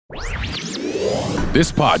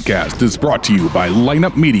This podcast is brought to you by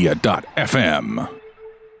lineupmedia.fm.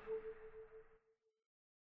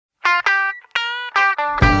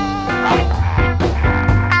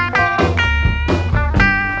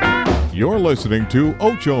 You're listening to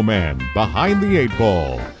Ocho Man Behind the Eight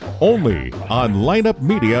Ball, only on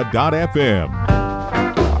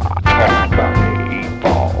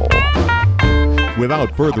lineupmedia.fm.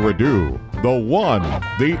 Without further ado, the one,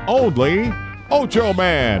 the only Ocho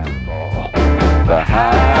Man.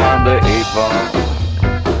 Behind the Eight Ball.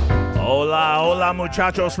 Hola, hola,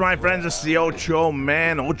 muchachos, my friends. It's the Ocho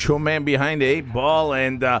Man behind the eight ball,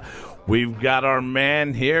 and we've got our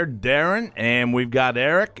man here, Darren, and we've got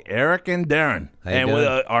Eric and Darren. How you and doing?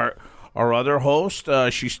 with our other host,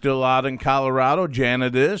 she's still out in Colorado.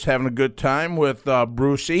 Janet is having a good time with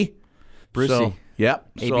Brucey. Brucey.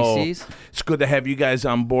 Yep. ABCs. So it's good to have you guys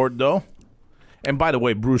on board, though. And by the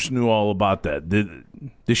way, Bruce knew all about that. Did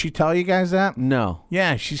she tell you guys that? No.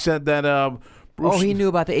 Yeah, she said that. Bruce, Oh, he knew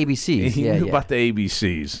about the ABCs. He knew about the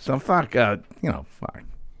ABCs. So fuck, fuck.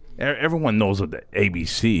 Everyone knows what the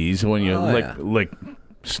ABCs when you lick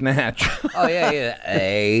snatch. Oh, yeah.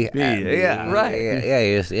 A. Yeah,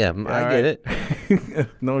 right. Yeah. I get it.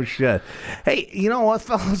 No shit. Hey, you know what,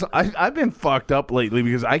 fellas? I've been fucked up lately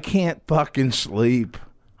because I can't fucking sleep.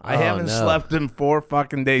 I haven't slept in 4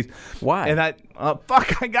 fucking days. Why? And I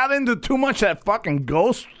got into too much of that fucking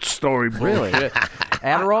ghost story bullshit. Really?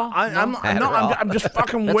 Adderall? I'm just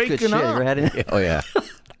fucking That's waking good shit. up. You ever had Oh, yeah.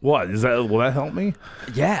 What is that? Will that help me?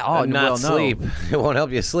 Yeah. Oh, Not well, no. sleep. It won't help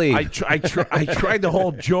you sleep. I tried the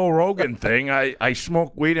whole Joe Rogan thing. I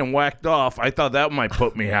smoked weed and whacked off. I thought that might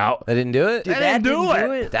put me out. I didn't do it? I didn't do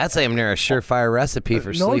it. That's damn near a surefire recipe for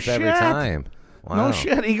No sleep every shit. time. Wow. No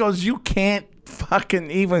shit. He goes, you can't fucking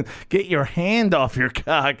even get your hand off your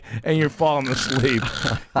cock and you're falling asleep.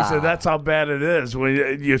 He said that's how bad it is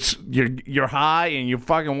when you're high and you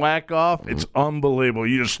fucking whack off. It's unbelievable.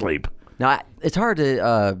 You just sleep. Now, it's hard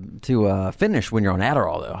to finish when you're on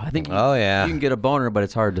Adderall, though. I think Oh, yeah. you can get a boner, but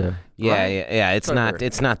it's hard to... Yeah, right? yeah. It's not.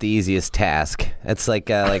 It's not the easiest task. It's like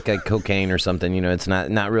a cocaine or something. You know, it's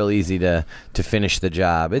not real easy to finish the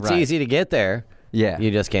job. It's Right. easy to get there. Yeah.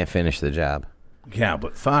 You just can't finish the job. Yeah,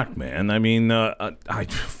 but fuck, man. I mean, I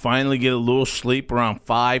finally get a little sleep around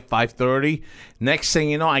 5:30. Next thing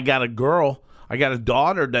you know, I got a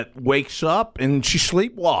daughter that wakes up and she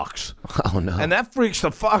sleepwalks. Oh no! And that freaks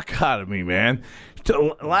the fuck out of me, man.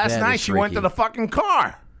 Last That night is she went to freaky. the fucking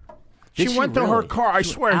car. Did she went to her really? car. I She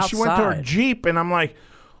was swear. She went to her outside. Jeep, and I'm like,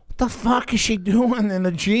 what the fuck is she doing in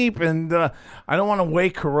the Jeep? And I don't want to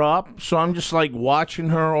wake her up, so I'm just like watching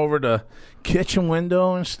her over the kitchen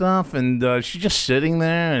window and stuff, and she's just sitting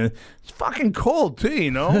there, and it's fucking cold too,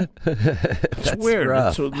 you know. It's weird.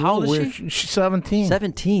 rough. It's a How old little is weird. she? She's 17.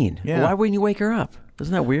 17. Yeah. Why wouldn't you wake her up?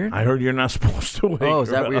 Isn't that weird? I heard you're not supposed to wake Oh, is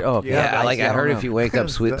her that up. weird? Oh, okay. Yeah, I I don't heard know. if you wake up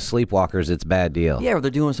sleepwalkers, it's a bad deal. Yeah, or they're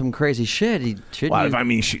doing some crazy shit. Shouldn't Well,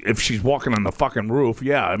 you? if she's walking on the fucking roof,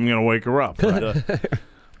 yeah, I'm gonna wake her up.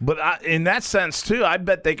 But in that sense too, I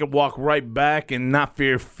bet they could walk right back and not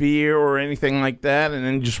fear or anything like that, and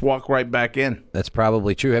then just walk right back in. That's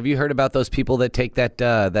probably true. Have you heard about those people that take that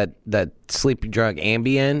sleep drug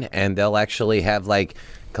Ambien, and they'll actually have like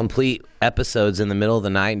complete episodes in the middle of the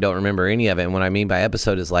night and don't remember any of it? And what I mean by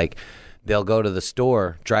episode is like they'll go to the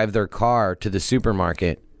store, drive their car to the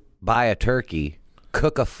supermarket, buy a turkey,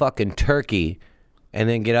 cook a fucking turkey, and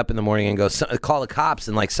then get up in the morning and go call the cops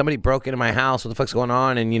and like somebody broke into my house. What the fuck's going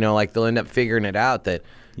on? And like they'll end up figuring it out that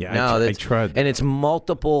I tried. and it's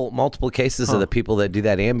multiple cases of the people that do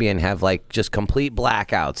that Ambien have like just complete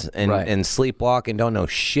blackouts and Right. and sleepwalk and don't know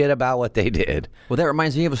shit about what they did. Well, that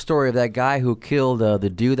reminds me of a story of that guy who killed the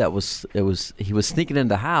dude he was sneaking into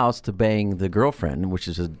the house to bang the girlfriend, which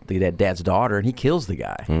is that dad's daughter, and he kills the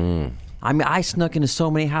guy. I mean, I snuck into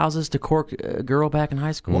so many houses to court a girl back in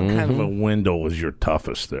high school. What kind of a window was your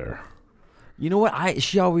toughest there? You know what?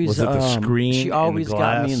 She always Was it the screen She and always the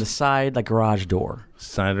got me glass? in the side, like garage door.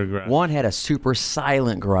 Side or ground? One had a super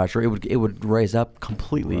silent garage door. It would raise up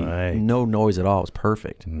completely, Right. no noise at all. It was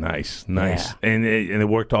perfect. Nice. Yeah. And it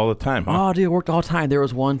worked all the time, huh? Oh, dude, it worked all the time. There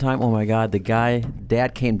was one time, oh my God,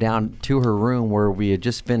 Dad came down to her room where we had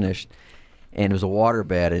just finished, and it was a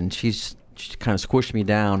waterbed, and she kind of squished me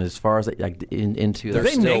down as far as into Do their they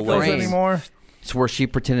still make those frame. anymore? It's where she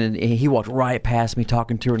pretended he walked right past me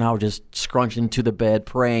talking to her, and I was just scrunching to the bed,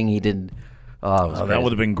 praying he didn't. Oh, it was Oh, that crazy.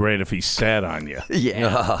 would have been great if he sat on you.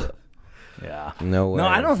 Yeah. Yeah. No way. No,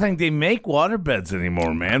 I don't think they make waterbeds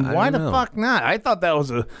anymore, man. I Why don't the know. fuck not? I thought that was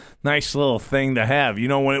a nice little thing to have. You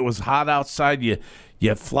know, when it was hot outside, you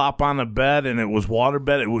flop on a bed and it was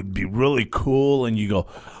waterbed, it would be really cool, and you go,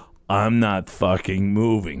 I'm not fucking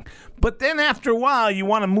moving. But then after a while, you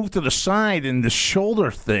want to move to the side, and the shoulder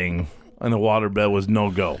thing on the waterbed was no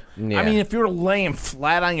go. Yeah. I mean, if you're laying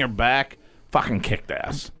flat on your back, fucking kicked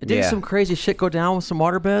ass. Didn't Yeah. some crazy shit go down with some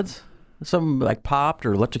waterbeds? Some like popped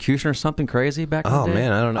or electrocution or something crazy back in the Oh day?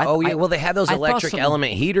 man, I don't know. Well, they had those I thought electric some-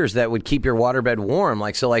 element heaters that would keep your waterbed warm.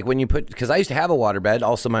 Like so, like when you put, because I used to have a waterbed.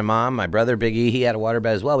 Also, my mom, my brother, Big E, he had a waterbed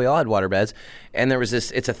as well. We all had waterbeds, and there was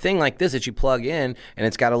this. It's a thing like this that you plug in, and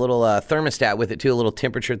it's got a little thermostat with it too, a little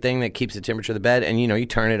temperature thing that keeps the temperature of the bed. And you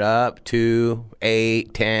turn it up to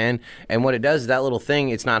 8, 10, and what it does is that little thing.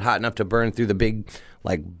 It's not hot enough to burn through the big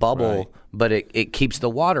like bubble, but it keeps the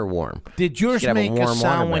water warm. Did yours You could have a make a warm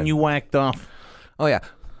sound when waterbed. you whacked off? Oh yeah,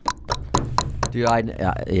 Dude, I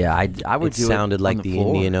would it do sounded it on like the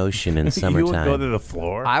floor. Indian Ocean in You summertime. would go to the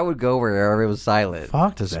floor? I would go wherever it was silent.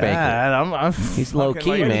 Fuck to that. spank I'm He's low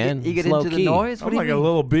fucking key, like, man. You get It's into low-key. the noise? What I'm do like you a mean?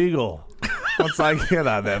 little beagle. Once I get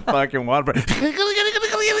on that fucking water. I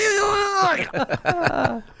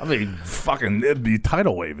mean, fucking, it'd be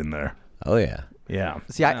tidal wave in there. Oh yeah. Yeah.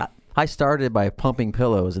 See, I started by pumping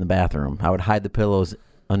pillows in the bathroom. I would hide the pillows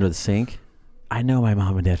under the sink. I know my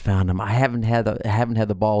mom and dad found them. I haven't had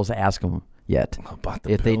the balls to ask them yet About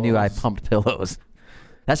the if they knew I pillows. pumped pillows.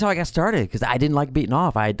 That's how I got started because I didn't like beating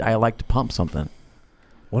off. I liked to pump something.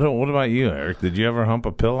 What about you, Eric? Did you ever hump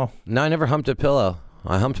a pillow? No, I never humped a pillow.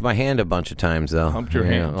 I humped my hand a bunch of times, though. Humped your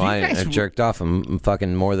hand. Well, Do you I guys- jerked off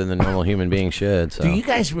fucking more than the normal human being should. So. Do you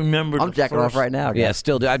guys remember I'm the jacking first... off right now. Yeah, guys.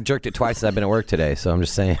 still do. I've jerked it twice as I've been at work today, so I'm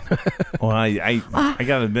just saying. Well, I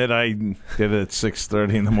gotta admit, I did it at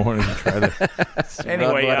 6:30 in the morning to try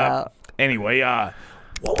to... Anyway,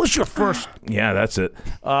 what was your first... Yeah, that's it.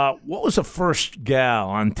 What was the first gal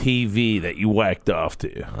on TV that you whacked off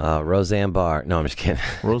to? Roseanne Barr. No, I'm just kidding.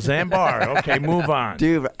 Roseanne Barr. Okay, move on.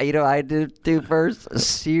 Dude, I did do first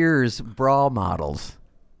Sears bra models.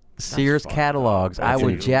 Sears catalogs. I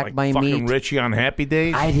would jack like my fucking meat. Richie on Happy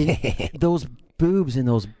Days? I didn't. Those boobs and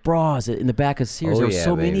those bras in the back of Sears. Oh, there were yeah,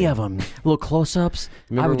 so many baby. of them. Little close-ups.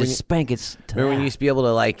 I would when just spank it. Remember when you used to be able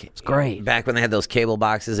to like? It's great. Back when they had those cable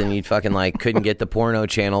boxes and you'd fucking like couldn't get the porno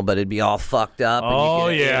channel, but it'd be all fucked up. And Oh,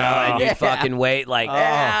 you could, yeah. and you'd fucking wait like,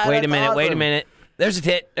 Yeah, wait a that's minute, wait a awesome. minute. There's a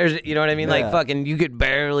tit. You know what I mean? Like Yeah. fucking, you could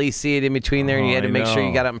barely see it in between there, and you had to I make sure you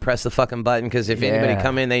know. got up and press the fucking button because if anybody Yeah.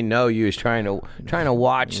 come in, they know you was trying to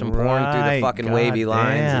watch some porn through the fucking wavy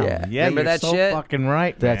lines. Yeah, Remember you're that so shit? fucking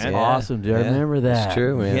right, That's man. awesome, dude. I Yeah. remember that. It's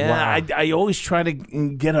true, man. Yeah, Wow. I always try to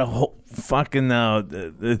get a whole fucking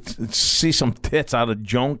see some tits out of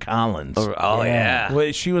Joan Collins. Oh yeah.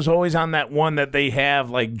 Well, she was always on that one that they have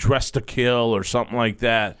like Dress to Kill or something like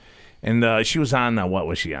that. And she was on what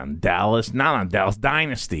was she on? Dallas? Not on Dallas.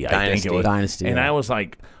 Dynasty. I think it was. Dynasty, And yeah. I was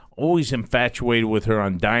like always infatuated with her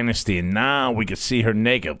on Dynasty, and now we could see her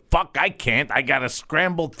naked. Fuck, I can't. I got a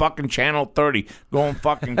scrambled fucking Channel 30 going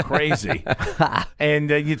fucking crazy. And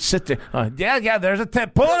you'd sit there. Yeah, there's a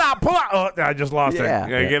tip. Pull it out. Oh, I just lost Yeah.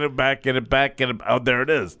 it. Get it back. Oh, there it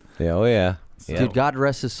is. Yeah, oh yeah. Yeah. Dude, God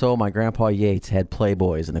rest his soul. My grandpa Yates had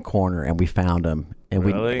Playboys in the corner, and we found them, and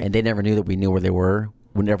Really? and they never knew that we knew where they were.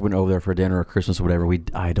 Whenever we went over there for dinner or Christmas or whatever,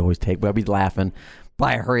 I'd always take. But I'd be laughing.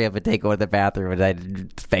 But I hurry up and take over to the bathroom, and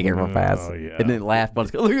I'd spank it real fast, yeah. and then laugh.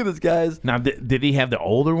 But look at this, guys. Now, did he have the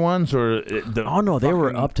older ones or the? Oh no, they were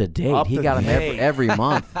fucking up to date. up he to got them date? every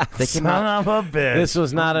month. They came Son out. of a bitch. This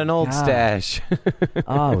was not an old God. stash.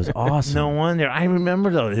 Oh, it was awesome. No wonder. I remember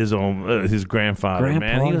his grandfather, man.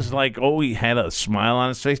 Grandpa? He was like, he had a smile on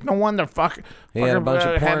his face. No wonder, He had a bunch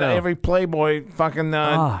of had porno. every Playboy fucking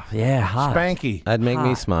Oh yeah, hot. spanky. That'd make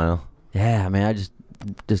me smile. Yeah, man. I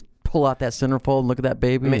just pull out that centerfold and look at that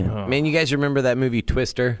baby. and- Man, you guys remember that movie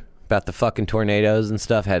Twister about the fucking tornadoes and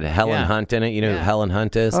stuff? Had Helen Yeah. Hunt in it. You know who Helen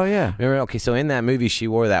Hunt is? Oh, yeah. Remember? Okay, so in that movie, she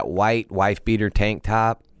wore that white wife beater tank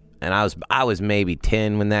top, and I was maybe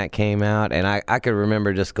 10 when that came out, and I could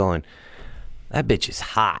remember just going, that bitch is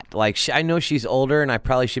hot. Like I know she's older, and I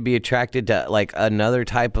probably should be attracted to like another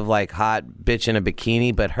type of like hot bitch in a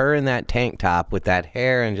bikini, but her in that tank top with that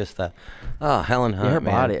hair and just the Helen Hunt, her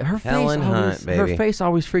man. body, her Helen face, Hunt, always, baby. her face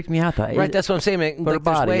always freaked me out. Though. Right, that's what I'm saying, man. But her Like,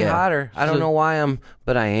 there's body, way yeah. hotter. I don't know why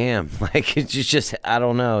but I am. Like, it's just I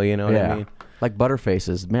don't know. You know what I mean? Like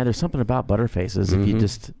butterfaces. Man, there's something about butterfaces. If you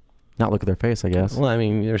just not look at their face, I guess. Well, I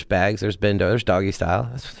mean, there's bags, there's bendo, there's doggy style.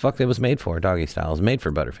 That's what the fuck it was made for. Doggy style. It was made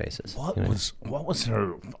for butterfaces. What was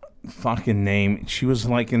her fucking name? She was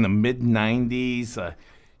like in the mid 90s.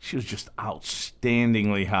 She was just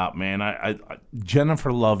outstandingly hot, man. I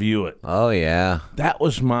Jennifer Love Hewitt. Oh yeah. That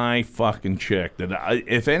was my fucking chick.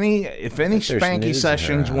 If any there's spanky news of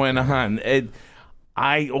sessions her. went on,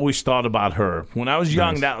 I always thought about her. When I was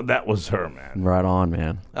young, that was her, man. Right on,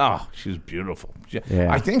 man. Oh, she was beautiful.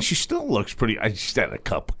 Yeah. I think she still looks pretty. I just had a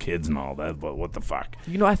couple kids and all that, but what the fuck?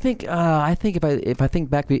 You know, I think if I think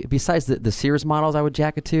back, besides the Sears models, I would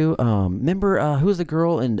jack it to. Remember who's the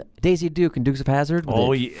girl in Daisy Duke and Dukes of Hazzard? With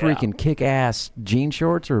the freaking kick-ass jean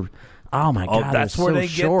shorts or. Oh my God! That's where they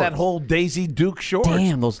get that whole Daisy Duke shorts.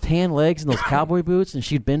 Damn, those tan legs and those cowboy boots, and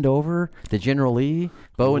she'd bend over the General Lee,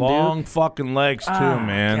 Bo and long Duke. fucking legs too,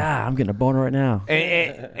 man. God, I'm getting a boner right now.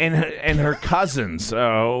 And her cousins.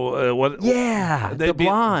 What? Yeah, the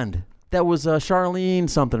blonde. That was Charlene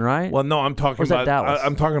something, right? Well, no, I'm talking about. Dallas?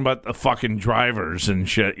 I'm talking about the fucking drivers and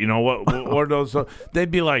shit. You know what are those?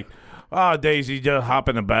 They'd be like, "Oh, Daisy, just hop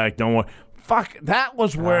in the back. Don't worry." Fuck, that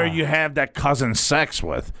was where you have that cousin sex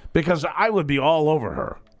with, because I would be all over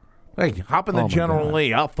her. Hey, hop in the General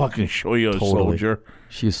Lee. I'll fucking show you a soldier.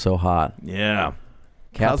 She's so hot. Yeah.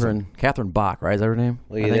 Catherine Bach, right? Is that her name?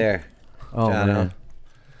 Look at there. Oh, Jono. man.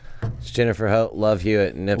 It's Jennifer Love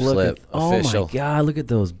Hewitt, Nip Slip. Official. Oh, my God. Look at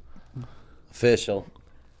those. Official.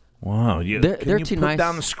 Wow. They're can you too put nice.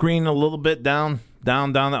 down the screen a little bit down?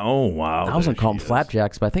 Oh, wow. I was going to call them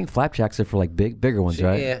flapjacks, but I think flapjacks are for like bigger ones,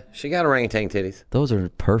 right? Yeah, she got orangutan titties. Those are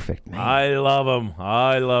perfect, man. I love them.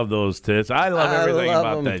 I love those tits. I love everything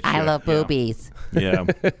about that shit. I love boobies. Yeah.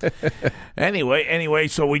 Anyway,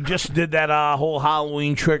 so we just did that whole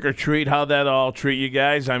Halloween trick or treat. How'd that all treat you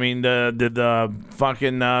guys? I mean, did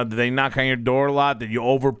they knock on your door a lot? Did you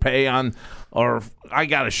overpay on? Or I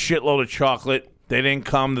got a shitload of chocolate. They didn't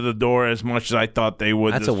come to the door as much as I thought they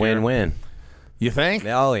would. That's a win-win. You think?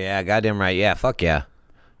 Oh yeah, goddamn right. Yeah, fuck yeah.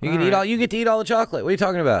 You get to eat all the chocolate. What are you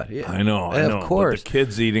talking about? Yeah. I know. Of course. But the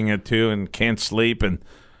kids eating it too and can't sleep and.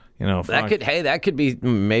 That could be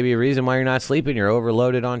maybe a reason why you're not sleeping. You're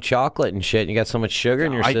overloaded on chocolate and shit. And you got so much sugar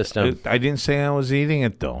in your system. I didn't say I was eating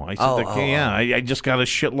it though. I said, I just got a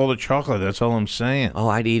shitload of chocolate. That's all I'm saying. Oh,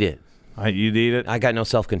 I'd eat it. You'd eat it? I got no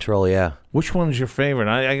self-control. Yeah. Which one's your favorite?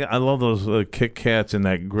 I love those Kit Kats and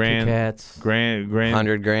that grand $100,000,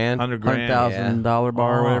 $100,000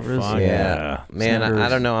 bar or whatever it is. Yeah, man, I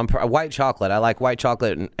don't know. I'm white chocolate. I like white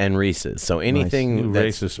chocolate and Reese's. So anything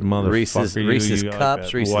that's racist motherfucker. Reese's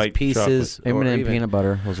cups, Reese's Pieces, M&M peanut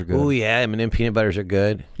butter. Those are good. Oh yeah, M&M peanut butters are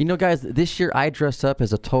good. You know, guys, this year I dressed up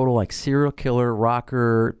as a total like serial killer,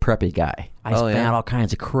 rocker, preppy guy. I found all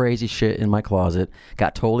kinds of crazy shit in my closet.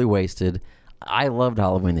 Got totally wasted. I loved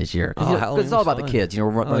Halloween this year. Because it's all about the kids. You know,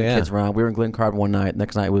 we're running kids around. We were in Glen Carbon one night.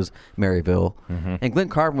 Next night was Maryville. Mm-hmm. And Glen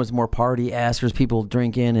Carbon was more party-ass. There's people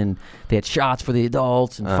drinking, and they had shots for the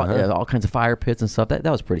adults and all kinds of fire pits and stuff. That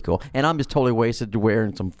was pretty cool. And I'm just totally wasted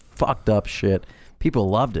wearing some fucked up shit. People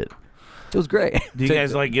loved it. It was great. Do you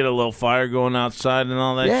guys like get a little fire going outside and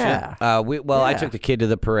all that shit? I took the kid to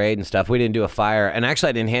the parade and stuff. We didn't do a fire, and actually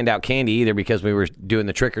I didn't hand out candy either because we were doing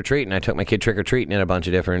the trick or treat, and I took my kid trick or treating in a bunch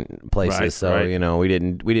of different places. You know, we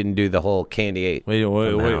didn't do the whole candy. Wait,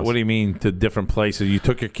 what do you mean to different places? You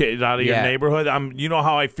took your kid out of your neighborhood? You know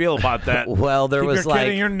how I feel about that. Well, there was your kid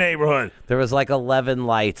in your neighborhood. There was like 11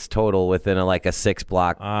 lights total within a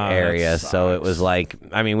 6-block area, so it was like,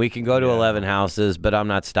 I mean, we can go to 11 houses, but I'm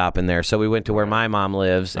not stopping there. So we went to where my mom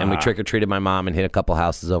lives, and we trick-or-treated my mom and hit a couple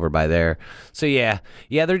houses over by there. So, yeah,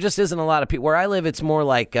 there just isn't a lot of people. Where I live, it's more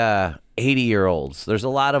like 80-year-olds. There's a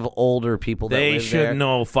lot of older people that live there. They should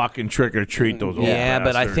know fucking trick-or-treat those old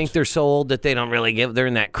bastards. But I think they're so old that they don't really give. They're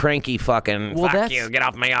in that cranky fucking, fuck you, get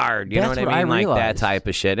off my yard. You know what I mean? Like that type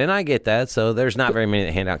of shit. And I get that, so there's not very many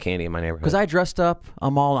that hand out candy in my neighborhood. Because I dressed up.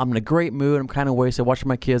 I'm in a great mood. I'm kind of wasted, watching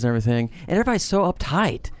my kids and everything. And everybody's so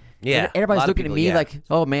uptight. Yeah, everybody's looking at me like,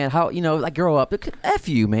 oh man, how like grow up? F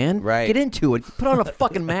you, man. Right, get into it. Put on a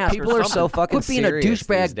fucking mask. People are so fucking serious. Quit being a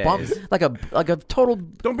douchebag bump, like a total.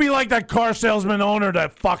 Don't be like that car salesman owner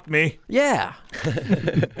that fucked me. Yeah.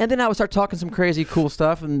 And then I would start talking some crazy cool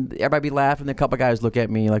stuff, and everybody be laughing. And a couple guys look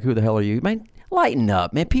at me like, who the hell are you, man? Lighten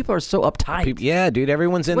up, man. People are so uptight. Yeah, dude.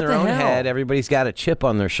 Everyone's in their own head. Everybody's got a chip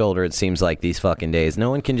on their shoulder. It seems like these fucking days.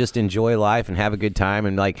 No one can just enjoy life and have a good time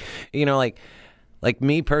and like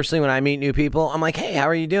me personally, when I meet new people, I'm like, hey, how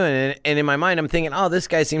are you doing? And in my mind, I'm thinking, oh, this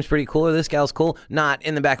guy seems pretty cool, or this gal's cool. Not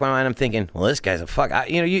in the back of my mind, I'm thinking, well, this guy's a fuck.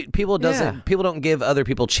 People don't give other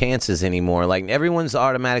people chances anymore. Like everyone's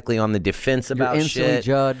automatically on the defense about You're instantly shit.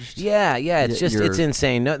 Judged. Yeah. It's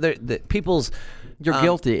insane. No, people's. You're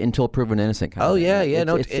guilty until proven innocent.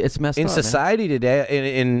 It's messed up. In society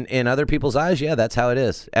today, in other people's eyes, that's how it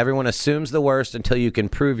is. Everyone assumes the worst until you can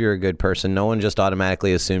prove you're a good person. No one just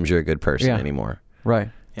automatically assumes you're a good person anymore.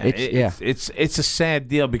 Right. It's a sad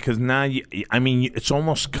deal because now it's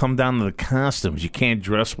almost come down to the costumes. You can't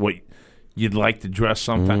dress what you'd like to dress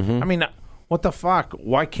sometimes. Mm-hmm. I mean, What the fuck?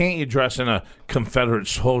 Why can't you dress in a Confederate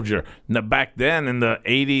soldier? Back then, in the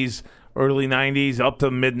 80s, early 90s, up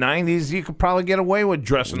to mid 90s, you could probably get away with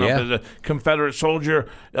dressing up as a Confederate soldier.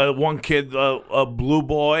 One kid, a blue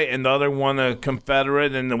boy, and the other one a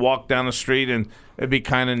Confederate, and they walk down the street, and it'd be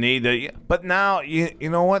kind of neat. But now, you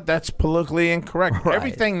know what? That's politically incorrect. Right.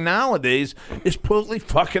 Everything nowadays is politically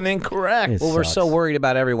fucking incorrect. Well, we're so worried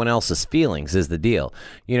about everyone else's feelings is the deal.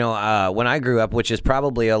 You know, when I grew up, which is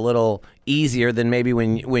probably a little easier than maybe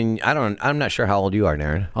when I'm not sure how old you are,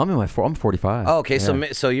 Darren. I'm 45. Oh, okay,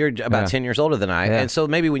 so you're about 10 years older than I, and so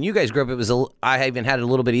maybe when you guys grew up, I even had it a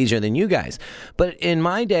little bit easier than you guys. But in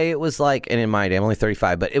my day, it was like, and in my day, I'm only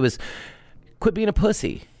 35, but it was quit being a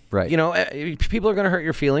pussy. Right. You know, people are going to hurt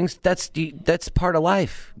your feelings. That's part of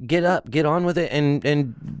life. Get up, get on with it,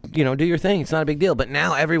 and you know, do your thing. It's not a big deal. But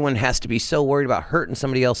now everyone has to be so worried about hurting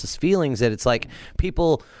somebody else's feelings that it's like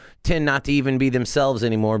people tend not to even be themselves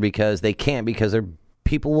anymore because they can't, because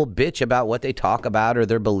people will bitch about what they talk about or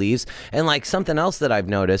their beliefs. And like something else that I've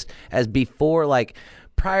noticed as before, like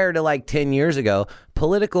prior to like 10 years ago,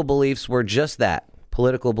 political beliefs were just that.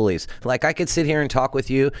 Political beliefs. Like I could sit here and talk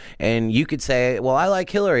with you and you could say, well, I like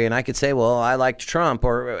Hillary, and I could say, well, I liked Trump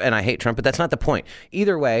and I hate Trump, but that's not the point.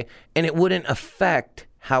 Either way, and it wouldn't affect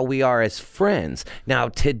how we are as friends. Now,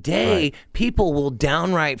 today, people will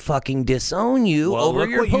downright fucking disown you over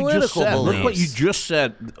your political beliefs. Look what you just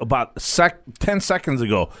said about 10 seconds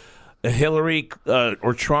ago. Hillary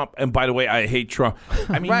or Trump, and by the way, I hate Trump.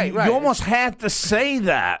 I mean, you almost had to say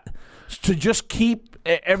that to just keep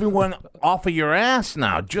everyone off of your ass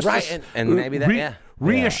now. Just and maybe that,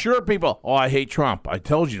 reassure people. Oh, I hate Trump. I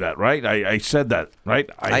told you that, right? I said that, right?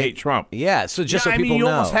 I hate Trump. Yeah, so just so people know. You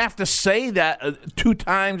almost have to say that 2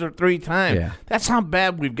 times or 3 times. Yeah. That's how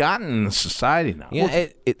bad we've gotten in the society now. Yeah.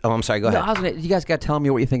 I'm sorry. Go ahead. You guys got to tell me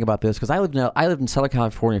what you think about this, because I lived in Southern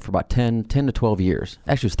California for about 10 to 12 years.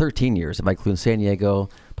 Actually, it was 13 years if I include San Diego,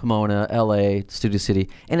 Pomona, L.A., Studio City.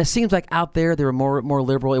 And it seems like out there they were more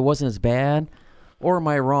liberal. It wasn't as bad. Or am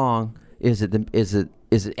I wrong? Is it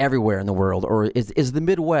everywhere in the world, or is the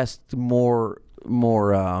Midwest more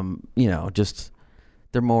just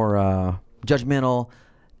they're more judgmental?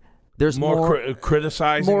 There's more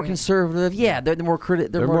criticizing, more conservative. Yeah, they're more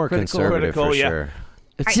they're more conservative for sure.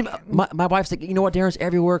 My wife's like, you know what, Darren's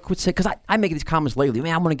everywhere. Quit saying, because I make these comments lately.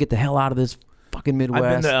 Man, I'm gonna get the hell out of this fucking Midwest.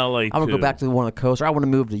 I've been to LA. I want to go back to one of the coasts, or I want to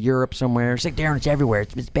move to Europe somewhere. She's like, Darren, it's everywhere.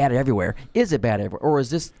 It's bad everywhere. Is it bad everywhere, or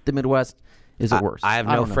is this the Midwest? Is it worse? I have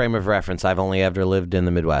no frame of reference. I've only ever lived in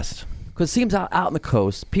the Midwest. Because it seems out on the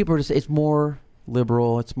coast, people are just, it's more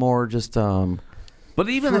liberal. It's more just but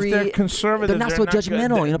even free, if they're conservative, they're not so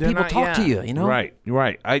judgmental. You know, people talk to you. You know, right.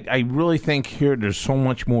 I really think here there's so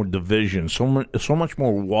much more division, so much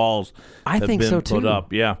more walls. I think so too. Put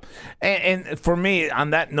up, yeah. And for me,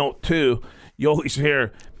 on that note too, you always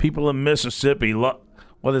hear people in Mississippi. What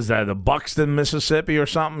is that? The Buxton, Mississippi, or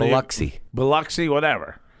something? Biloxi,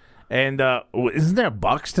 whatever. And isn't there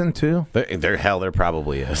Buxton too? There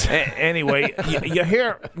probably is. Anyway, you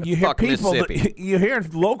hear people, you hear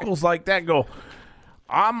locals like that go,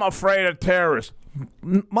 "I'm afraid of terrorists."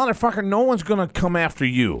 Motherfucker, no one's gonna come after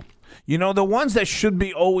you. You know, the ones that should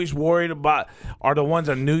be always worried about are the ones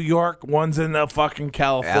in New York, ones in the fucking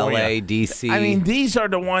California, L.A., D.C. I mean, these are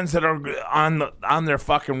the ones that are on their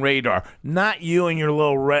fucking radar, not you and your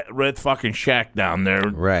little red fucking shack down there,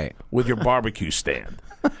 right, with your barbecue stand.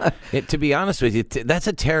 To be honest with you, that's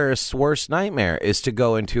a terrorist's worst nightmare, is to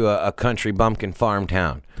go into a country bumpkin farm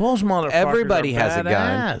town. Those motherfuckers Everybody are has a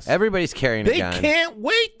gun. badass. Everybody's carrying a gun. They can't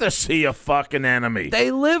wait to see a fucking enemy.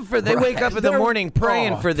 They wake up in the morning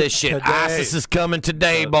praying for this shit. Today. ISIS is coming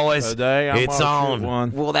today, boys. Today, it's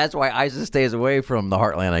on. Well, that's why ISIS stays away from the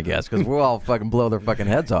heartland, I guess, because we'll all fucking blow their fucking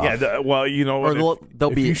heads off. Yeah, well, you know what? They'll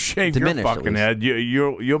if be you shave your diminished, fucking head,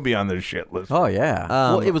 you'll be on their shit list. Oh yeah.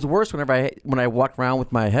 Well, it was worse when I walked around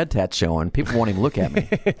with my head tat showing. People won't even look at me.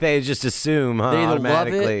 They just assume, huh? They either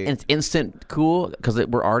automatically. love it and it's instant cool because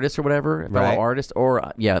we're artists or whatever, fellow Right. artists,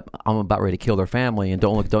 or I'm about ready to kill their family and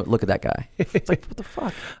don't look at that guy. It's like, what the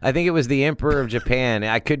fuck? I think it was the Emperor of Japan.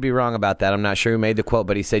 I could be wrong about that. I'm not sure who made the quote,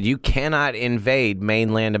 but he said, "You cannot invade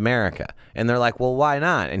mainland America." And they're like, "Well, why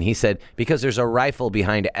not?" And he said, "Because there's a rifle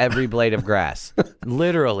behind every blade of grass."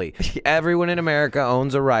 Literally, everyone in America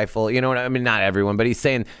owns a rifle. You know what I mean? Not everyone, but he's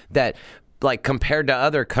saying that, like, compared to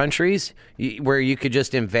other countries where you could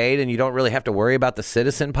just invade and you don't really have to worry about the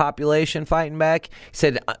citizen population fighting back, he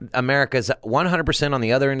said America's 100% on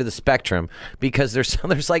the other end of the spectrum, because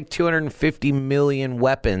there's like 250 million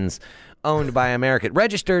weapons owned by Americans.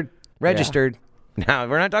 Registered. Now,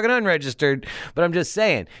 we're not talking unregistered, but I'm just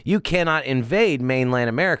saying you cannot invade mainland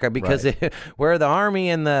America because where the Army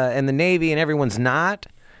and the Navy and everyone's not.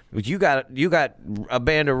 You got a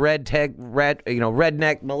band of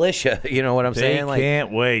redneck militia. You know what I'm saying? They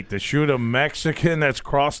can't wait to shoot a Mexican that's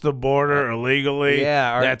crossed the border illegally.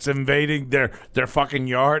 Yeah, that's invading their fucking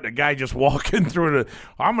yard. A guy just walking through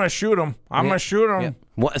I'm gonna shoot him. I'm gonna shoot him. Yeah.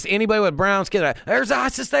 Well, anybody with brown skin, there's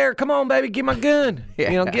ISIS there. Come on, baby, get my gun.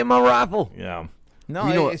 Get my rifle. Yeah.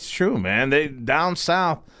 No, it's true, man. They down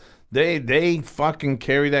south. They fucking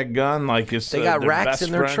carry that gun like it's they got their racks best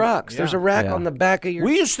in their friend. trucks. Yeah. There's a rack on the back of your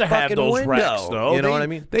We used to have fucking those window. racks, though. You know what I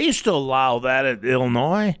mean? They used to allow that at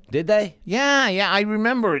Illinois. Did they? Yeah. I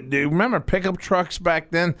remember. Do you remember pickup trucks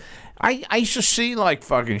back then? I used to see like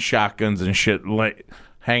fucking shotguns and shit like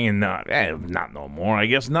hanging out. Not no more. I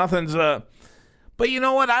guess nothing's But you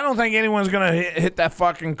know what? I don't think anyone's gonna hit that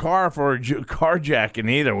fucking car for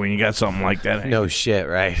carjacking either. When you got something like that. No shit,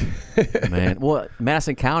 right? Man, well,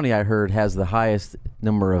 Madison County, I heard, has the highest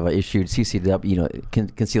number of issued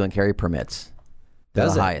CCW, conceal and carry permits.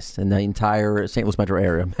 Does the it? highest in the entire St. Louis metro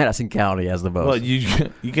area. Madison County has the most. Well,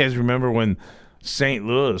 you guys remember when St.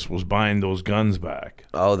 Louis was buying those guns back?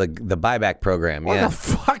 Oh, the buyback program. What the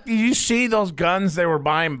fuck? Did you see those guns they were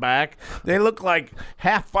buying back? They look like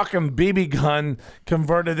half fucking BB gun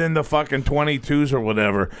converted into fucking 22s or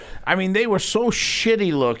whatever. I mean, they were so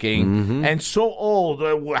shitty looking and so old.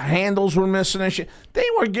 Handles were missing and shit. They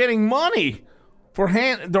were getting money for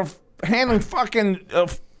handling fucking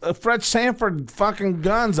Fred Sanford fucking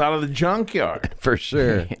guns out of the junkyard. For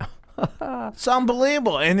sure. It's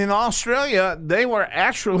unbelievable. And in Australia, they were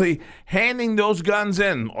actually handing those guns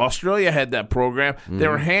in. Australia had that program. They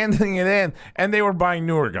were handing it in, and they were buying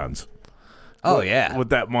newer guns. Oh, yeah. With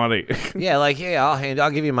that money. Yeah, like, I'll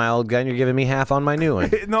give you my old gun. You're giving me half on my new one.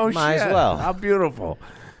 No Might shit. as well. How beautiful.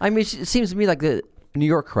 I mean, it seems to me like the New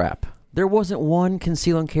York crap. There wasn't one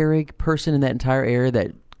conceal and carry person in that entire area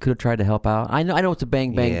that could have tried to help out. I know it's a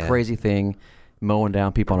bang crazy thing, mowing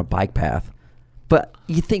down people on a bike path. But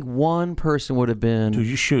you think one person would have been? Dude,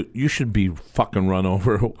 you should be fucking run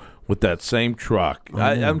over with that same truck.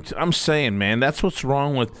 I'm saying, man, that's what's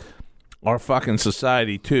wrong with our fucking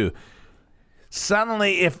society too.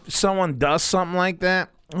 Suddenly, if someone does something like that,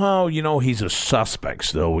 he's a suspect.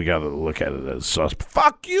 Still, we got to look at it as a suspect.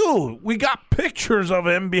 Fuck you. We got pictures of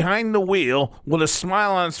him behind the wheel with a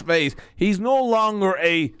smile on his face. He's no longer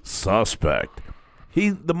a suspect.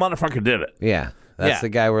 The motherfucker did it. Yeah. That's the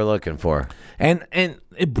guy we're looking for. And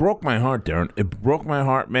it broke my heart, Darren. It broke my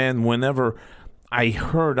heart, man, whenever I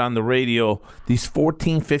heard on the radio these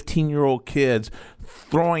 14, 15-year-old kids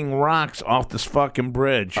throwing rocks off this fucking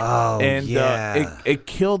bridge. Oh, and it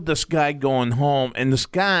killed this guy going home. And this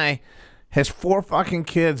guy has 4 fucking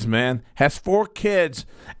kids, man. Has 4 kids.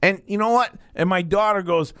 And you know what? And my daughter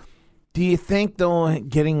goes, do you think, though,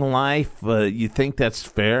 getting life, you think that's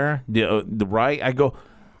fair? The right? I go,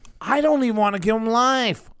 I don't even want to give him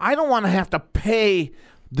life. I don't want to have to pay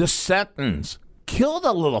the sentence. Kill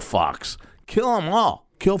the little fucks. Kill them all.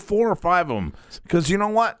 Kill 4 or 5 of them. Because you know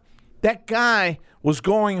what? That guy was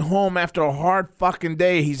going home after a hard fucking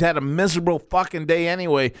day. He's had a miserable fucking day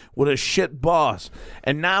anyway with a shit boss.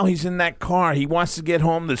 And now he's in that car. He wants to get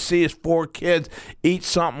home to see his 4 kids, eat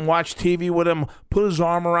something, watch TV with him, put his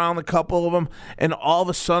arm around a couple of them, and all of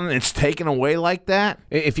a sudden it's taken away like that?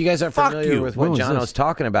 If you guys aren't familiar with what Jono's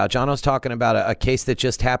talking about, Jono's talking about a case that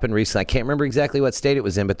just happened recently. I can't remember exactly what state it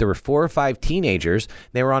was in, but there were 4 or 5 teenagers.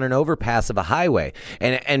 They were on an overpass of a highway.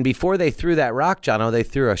 And before they threw that rock, Jono, they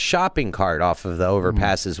threw a shopping cart off of the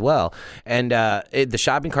overpass as well. And the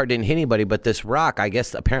shopping cart didn't hit anybody, but this rock, I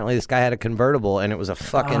guess apparently this guy had a convertible, and it was a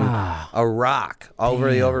fucking a rock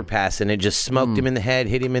over the overpass, and it just smoked him in the head,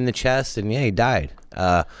 hit him in the chest, and he died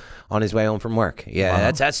on his way home from work.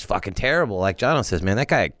 Yeah, that's fucking terrible. Like Jono says, man, that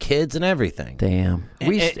guy had kids and everything. Damn.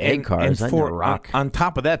 We used to egg cars. And on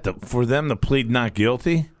top of that, for them to plead not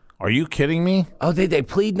guilty, are you kidding me? Oh, they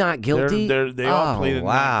plead not guilty? They all pleaded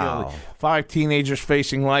not guilty. 5 teenagers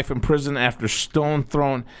facing life in prison after stone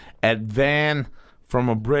thrown at van from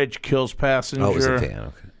a bridge kills passenger. Oh, it was a van,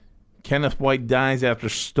 okay. Kenneth White dies after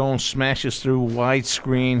stone smashes through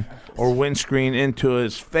widescreen or windscreen into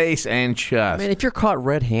his face and chest. Man, if you're caught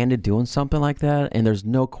red-handed doing something like that and there's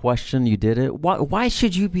no question you did it, why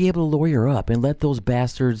should you be able to lawyer up and let those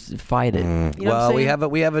bastards fight it? You know well, we have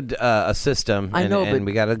a system, I know, and but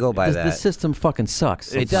we got to go by that. The system fucking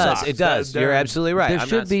sucks. It does. You're absolutely right. There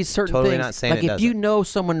should be certain totally things. Not saying like it if you know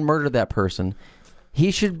someone murdered that person, he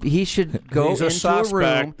should go into a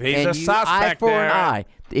room He's and a suspect eye for an there. eye.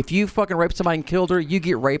 If you fucking raped somebody and killed her, you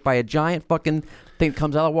get raped by a giant fucking thing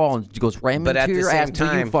comes out of the wall and goes right But at into the your same ass until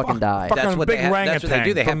you time, fucking die. fuck. That's what big they have. That's what they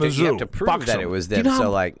do. They have orangutan to. from You the have to zoo. prove Fucks that them. it was Do you them. know So how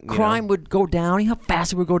like crime would go down? You know how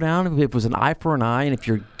fast it would go down if it was an eye for an eye, and if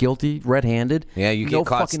you're guilty, red-handed. Yeah, you no get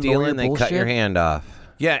caught fucking stealing, lawyer they cut your bullshit. hand off.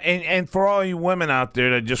 Yeah, and for all you women out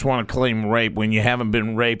there that just want to claim rape when you haven't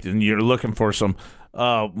been raped and you're looking for some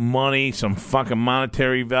money, some fucking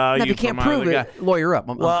monetary value. Now, if you can't from either prove guy. it, lawyer up.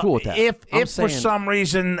 I'm cool with that. If I'm for saying- some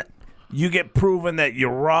reason you get proven that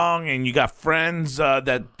you're wrong and you got friends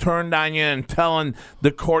that turned on you and telling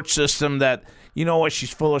the court system that, you know what,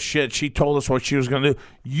 she's full of shit, she told us what she was going to do,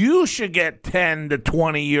 you should get 10 to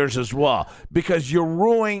 20 years as well because you're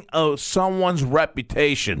ruining someone's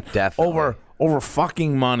reputation. Definitely. Over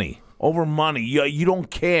fucking money. Over money. You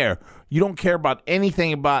don't care. You don't care about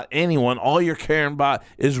anything about anyone. All you're caring about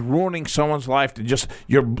is ruining someone's life.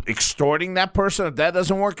 You're extorting that person. If that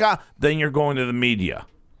doesn't work out, then you're going to the media.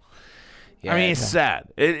 Yeah, I mean, it's sad.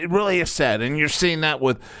 It really is sad. And you're seeing that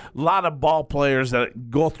with a lot of ball players that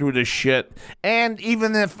go through this shit. And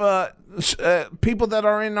even if people that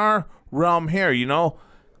are in our realm here, you know,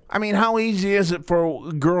 I mean, how easy is it for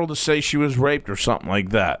a girl to say she was raped or something like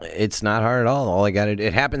that? It's not hard at all. All I got to do,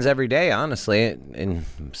 it happens every day, honestly. And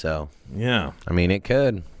so, Yeah. I mean, it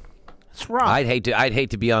could. It's rough. I'd hate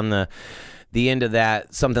to be on the end of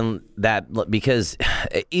that, something that, because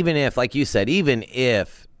even if, like you said, even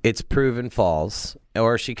if it's proven false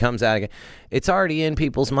or she comes out again, it's already in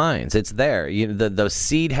people's minds. It's there. The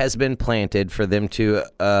seed has been planted for them to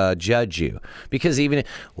judge you. Because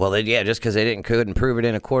just because they couldn't prove it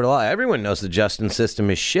in a court of law, everyone knows the justice system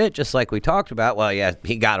is shit, just like we talked about. Well, yeah,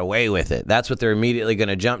 he got away with it. That's what they're immediately going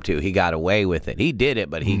to jump to. He got away with it. He did it,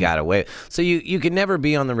 but he got away. So you can never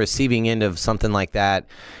be on the receiving end of something like that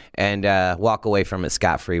and walk away from it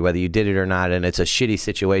scot-free, whether you did it or not, and it's a shitty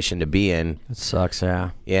situation to be in. It sucks, yeah.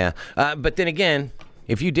 Yeah. But then again,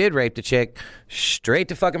 if you did rape the chick, straight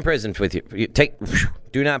to fucking prison with you.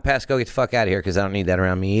 Do not pass go, get the fuck out of here, because I don't need that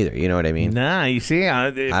around me either. You know what I mean? Nah, you see, I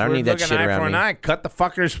don't need that shit eye around for an me. eye, cut the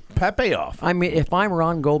fucker's Pepe off. I mean, if I'm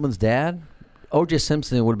Ron Goldman's dad, O.J.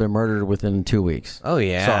 Simpson would have been murdered within 2 weeks. Oh,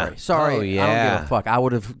 yeah. Sorry. Oh, I yeah. don't give a fuck. I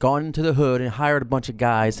would have gone into the hood and hired a bunch of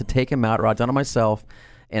guys to take him out, or I'd done it myself,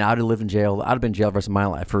 and I'd have lived in jail. I'd have been in jail the rest of my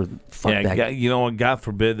life for fuck that. You know what? God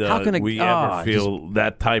forbid we ever feel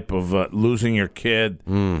that type of losing your kid.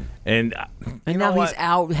 And And you now know he's what?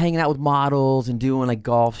 out hanging out with models and doing like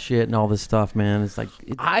golf shit and all this stuff, man. It's like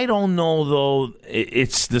I don't know though.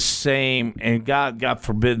 It's the same, and God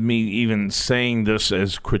forbid me even saying this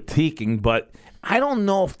as critiquing, but I don't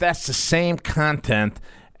know if that's the same content.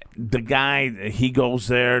 The guy, he goes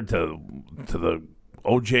there to the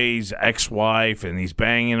OJ's ex-wife, and he's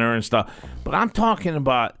banging her and stuff. But I'm talking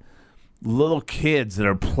about little kids that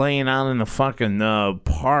are playing out in the fucking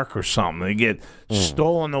park or something. They get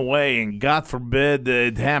stolen away, and God forbid that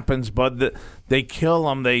it happens, but they kill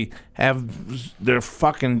them. They have their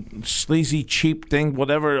fucking sleazy, cheap thing,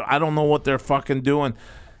 whatever. I don't know what they're fucking doing.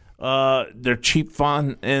 They're cheap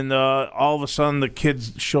fun, and all of a sudden the kid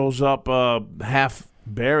shows up half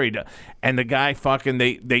buried, and the guy fucking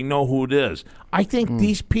they know who it is. I think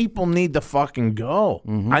these people need to fucking go.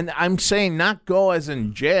 I'm saying not go as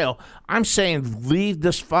in jail. I'm saying leave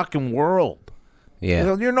this fucking world.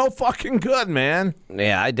 Yeah. You're no fucking good, man.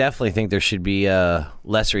 Yeah, I definitely think there should be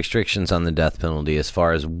less restrictions on the death penalty as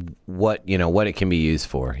far as what it can be used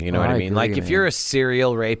for. You know what I mean? agree, Like if man. you're a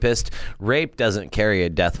serial rapist, rape doesn't carry a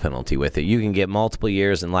death penalty with it. You can get multiple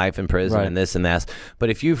years in life in prison Right. and this and that.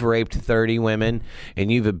 But if you've raped 30 women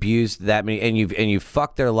and you've abused that many and you've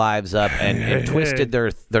fucked their lives up and twisted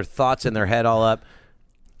their thoughts in their head all up,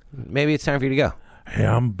 maybe it's time for you to go. Hey,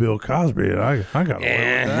 I'm Bill Cosby. I got away with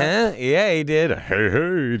that. Yeah, he did.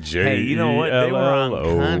 Hey, Hey, you know what? They were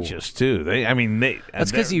unconscious too.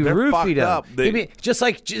 That's because he they're roofied fucked him. up. Just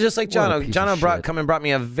like Jono. piece Jono of brought shit. brought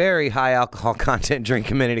me a very high alcohol content drink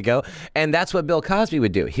a minute ago, and that's what Bill Cosby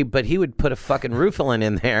would do. He would put a fucking Rufalin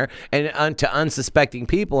in there and to unsuspecting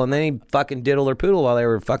people, and then he fucking diddle or poodle while they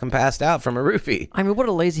were fucking passed out from a roofie. I mean, what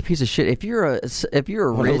a lazy piece of shit. If you're a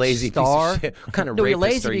What a rich lazy piece of star, shit. What kind of no, you're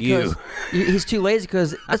rapist lazy are because he's too lazy.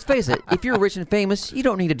 Because let's face it, if you're rich and famous, you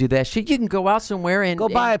don't need to do that shit. You can go out somewhere and Go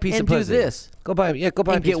buy a piece and of do pussy. this. Go buy a and piece get of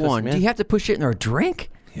pussy, one. man. Do you have to push it in their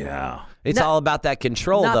drink? Yeah. It's Not- all about that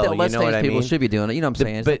control, Not though. that You less know what famous I people mean? should be doing it. You know what I'm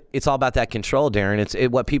saying? But it's all about that control, Darren.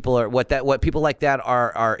 What people like that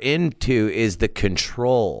are into is the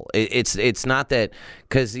control. It's not that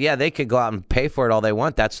because they could go out and pay for it all they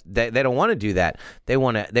want. They don't want to do that. They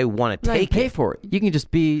want to you take pay it. for it. You can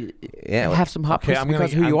just be have some hot pussy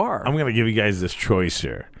because of who you are. I'm going to give you guys this choice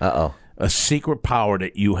here. Uh-oh. A secret power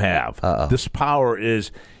that you have. Uh-oh. This power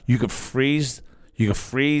is you could freeze You can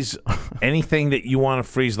freeze anything that you want to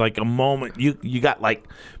freeze, like a moment. You got like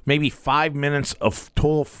maybe 5 minutes of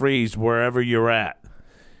total freeze wherever you're at.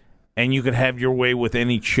 And you could have your way with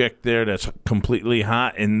any chick there that's completely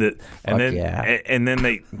hot, and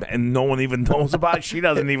then no one even knows about it. She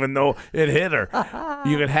doesn't even know it hit her.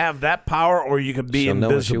 You could have that power, or you could be She'll know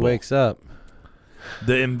invisible. when she wakes up.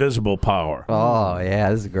 The invisible power. Oh yeah,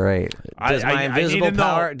 this is great. Does my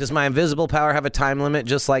invisible power have a time limit,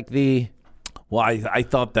 just like the? Well, I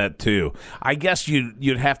thought that too. I guess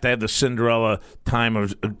you'd have to have the Cinderella time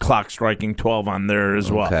of clock striking 12 on there as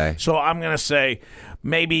well. Okay. So I'm gonna say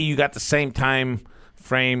maybe you got the same time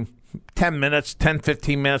frame, 10 minutes, 10,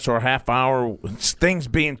 15 minutes, or a half hour. Things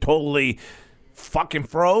being totally fucking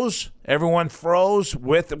froze. Everyone froze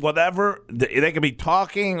with whatever. They could be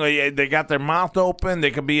talking, or they got their mouth open. They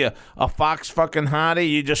could be a fox fucking hottie.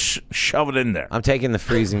 You just shove it in there. I'm taking the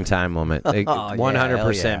freezing time moment,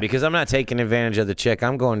 100%, because I'm not taking advantage of the chick.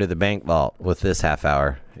 I'm going to the bank vault with this half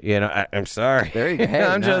hour. I'm sorry. There you go. Hey,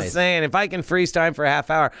 I'm nice. just saying, if I can freeze time for a half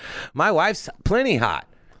hour, my wife's plenty hot.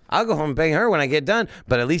 I'll go home and bang her when I get done,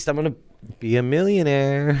 but at least I'm going to be a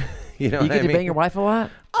millionaire. You know You what I get to mean? bang your wife a lot?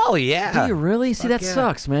 Oh, yeah. Do you really? See, that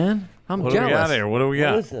sucks, man. I'm What jealous. do we got here? What do we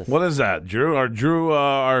got? What is this? What is that, Drew?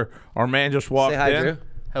 Our man just walked Say hi, in. Drew.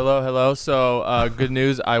 Hello. So, good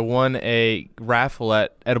news. I won a raffle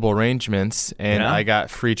at Edible Arrangements, and Yeah? I got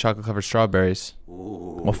free chocolate-covered strawberries.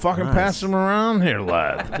 Well, fucking pass them around here,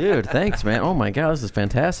 lad. Dude, thanks, man. Oh my God, this is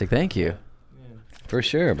fantastic. Thank you. For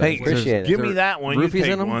sure, but Hey, appreciate give it. me that one. You roofies take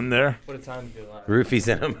in 'em? one there. What a time to be alive. Roofies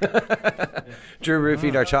in them. Drew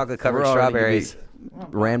roofied our chocolate-covered We're already gonna be strawberries.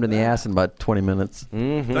 Rammed in the ass in about 20 minutes.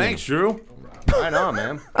 Thanks, Drew. Right on,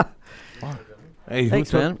 man. Hey,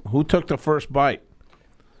 Thanks, man. who took the first bite?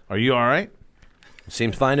 Are you all right?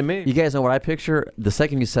 Seems fine to me. You guys know what I picture? The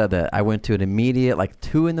second you said that, I went to an immediate, like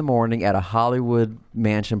 2 a.m. at a Hollywood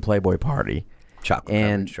mansion Playboy party. Chocolate-covered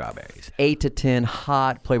And strawberries. 8 to 10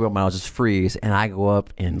 hot Playboy models just freeze, and I go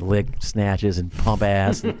up and lick snatches and pump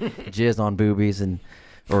ass and jizz on boobies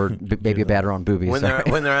or baby batter on boobies. When Sorry.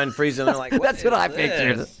 they're unfreezing, they're like, That's what I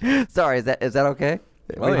pictured. Sorry, is that okay?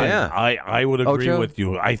 Oh, yeah. I would agree Ocho? with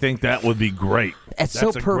you. I think that would be great. It's That's so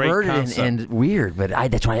a great perverted concept. and weird, but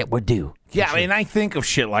that's what I would do. Yeah, I mean, I think of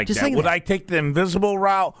shit like Just that. think Would that. I take the invisible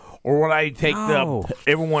route, or would I take No.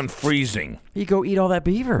 everyone freezing? You go eat all that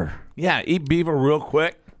beaver. Yeah, eat beaver real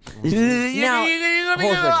quick. Now,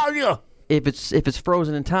 if it's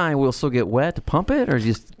frozen in time, will it still get wet to pump it, or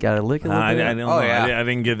you just gotta lick it? A little I bit? don't know. Oh, yeah. I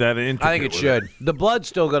didn't get that into I think it should. The blood's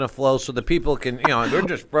still going to flow so the people can, they're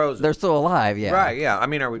just frozen. They're still alive, yeah. Right, yeah. I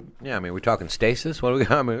mean, are we talking stasis? What do we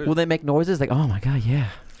got? I mean, Will they make noises like, oh my god, yeah,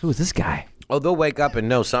 who is this guy? they'll wake up and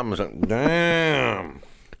know something's, damn.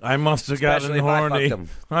 I must have gotten Especially if I horny. fucked 'em.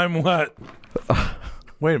 I'm what?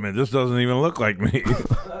 Wait a minute, this doesn't even look like me.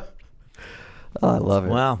 Oh, I love it.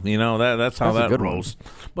 Well, that's how That's a that good one. rolls.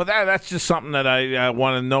 But that's just something that I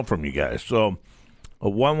want to know from you guys. So,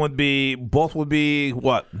 both would be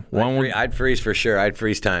what? I'd freeze for sure. I'd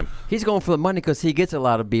freeze time. He's going for the money because he gets a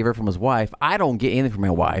lot of beaver from his wife. I don't get anything from my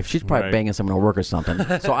wife. She's probably Right. banging someone at work or something.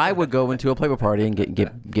 So I would go into a Playboy party and get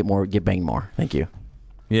banged more. Thank you.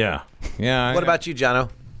 Yeah. What about you, Jono?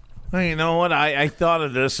 Well, you know what? I thought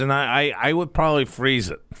of this, and I would probably freeze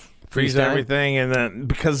it. Freeze time? everything, and then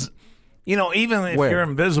because, even if Where? you're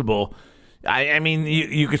invisible, I mean,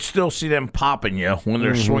 you could still see them popping you when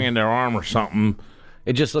they're swinging their arm or something.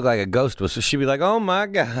 It just looked like a ghost was. So she'd be like, "Oh my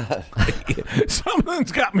god!"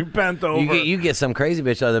 Something's got me bent over. You get some crazy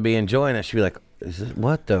bitch that'll be enjoying it. She'd be like,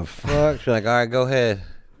 "What the fuck?" She'd be like, "All right, go ahead."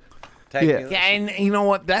 Take me. Yeah, and you know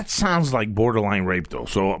what? That sounds like borderline rape, though.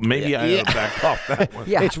 So maybe I ought to back off that one.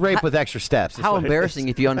 Yeah. It's rape with extra steps. How embarrassing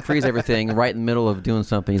if you unfreeze everything right in the middle of doing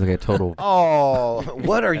something. You look at total. Oh,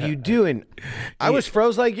 what are you doing? I was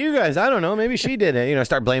froze like you guys. I don't know. Maybe she did it.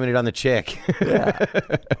 Start blaming it on the chick.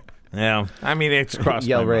 Yeah, I mean, it's crossed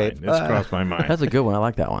Yell my rape. mind. It's crossed my mind. That's a good one. I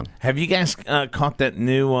like that one. Have you guys caught that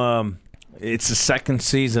new? It's the second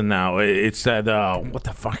season now. It's that what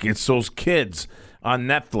the fuck? It's those kids on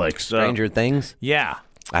Netflix. Stranger Things. Yeah,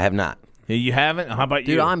 I have not. you haven't. How about Dude,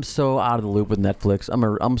 you? I'm so out of the loop with Netflix.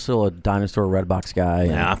 I'm still a dinosaur Redbox guy.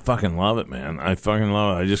 and- Yeah, I fucking love it, man. I fucking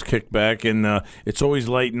love it. I just kick back, and it's always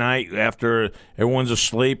late night after everyone's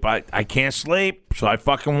asleep. I can't sleep, so I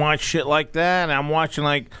fucking watch shit like that. And I'm watching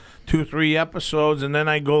like 2-3 episodes, and then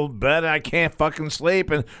I go to bed. And I can't fucking sleep,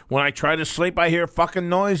 and when I try to sleep, I hear fucking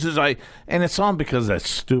noises. And it's on because of that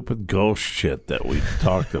stupid ghost shit that we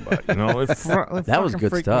talked about. It That was fucking good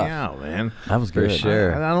freaked stuff. Me out, man. That was good.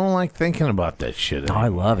 sure. I don't like thinking about that shit. Oh, I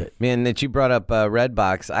love it. Man, that you brought up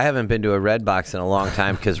Redbox. I haven't been to a Redbox in a long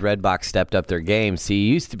time because Redbox stepped up their game. See,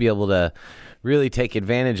 you used to be able to really take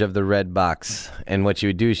advantage of the red box. And what you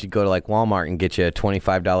would do is you'd go to like Walmart and get you a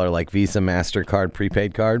 $25 like Visa MasterCard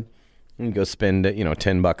prepaid card. You can go spend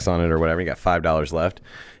 $10 on it or whatever. You got $5 left.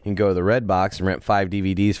 You can go to the red box and rent 5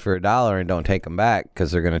 DVDs for $1 and don't take them back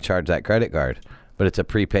because they're going to charge that credit card. But it's a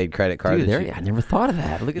prepaid credit card. Dude, I never thought of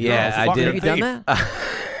that. Look at Yeah, that. I did. Have you done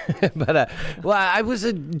that? But well, I was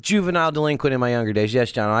a juvenile delinquent in my younger days.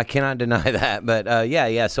 Yes, John, I cannot deny that. But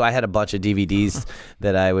yeah. So I had a bunch of DVDs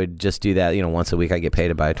that I would just do that. Once a week I get paid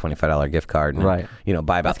to buy a $25 gift card, and, right?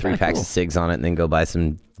 Buy about 3 packs of cigs on it, and then go buy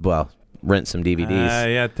some. Rent some DVDs.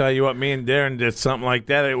 Yeah, tell you what, me and Darren did something like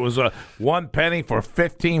that. It was 1 penny for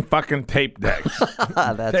 15 fucking tape decks.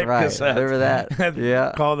 That's tape right. cassettes. Remember that?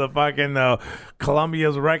 Yeah. Called the fucking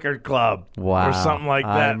Columbia's Record Club. Wow. Or something like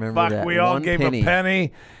I that. remember Fuck, that. we all 1 gave penny. a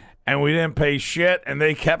penny, and we didn't pay shit, and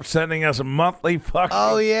they kept sending us monthly fucking...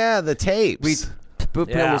 Oh, yeah, the tapes. We put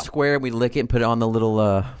it in a square, and we lick it and put it on the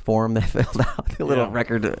little form they filled out. The little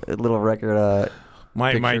record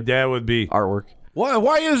My dad would be... artwork.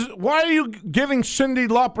 Why are you giving Cyndi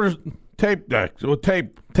Lauper tape decks or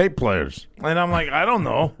tape players? And I'm like, I don't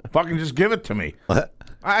know. Fucking just give it to me.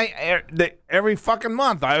 Every fucking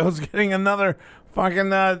month I was getting another fucking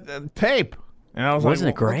tape, and I was Wasn't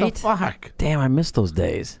like, it great? What the fuck? Damn, I missed those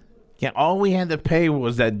days. Yeah, all we had to pay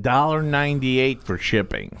was that $1.98 for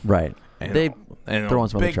shipping. Right. They and throw on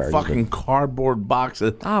some other big charges. fucking cardboard box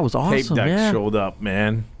of it was awesome. tape decks Yeah. showed up,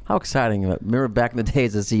 man. How exciting! Remember back in the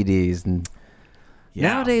days of CDs, and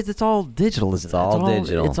nowadays it's all digital. Isn't It's all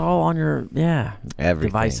digital. It's all on your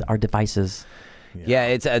Everything. our devices. Yeah,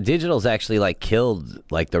 it's digital's actually like killed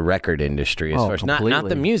like the record industry as far as not the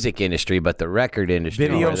completely. music industry, but the record industry.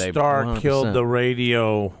 Video where they- Star 100%. killed the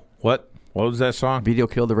radio. What was that song? Video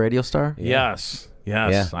killed the radio star. Yes.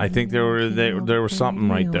 Yeah. I think there was something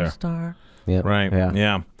right Radio there. Star. Yep. Right. Yeah.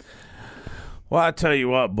 Yeah. Well, I tell you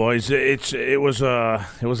what, boys, it was a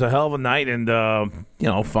hell of a night, and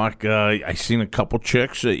fuck, I seen a couple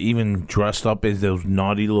chicks even dressed up as those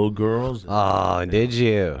naughty little girls. Oh, did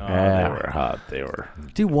you? Oh, they were hot. They were.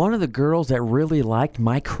 Dude, one of the girls that really liked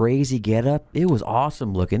my crazy getup, it was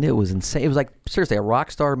awesome looking. It was insane. It was like, seriously, a rock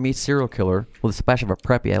star meets serial killer with a splash of a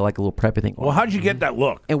preppy. I like a little preppy thing. Well, how'd you get that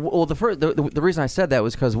look? And the reason I said that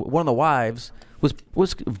was because one of the wives was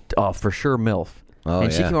for sure MILF. Oh,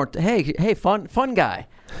 and she yeah. came over, hey, fun guy.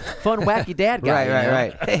 Fun, wacky dad guy.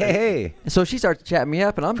 Right. Hey. So she started chatting me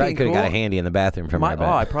up, and I'm Probably being could have cool. got a handy in the bathroom from her bed.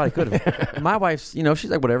 I probably could have. My wife's, she's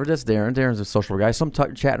like, whatever, that's Darren. Darren's a social guy. So I'm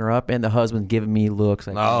chatting her up, and the husband's giving me looks.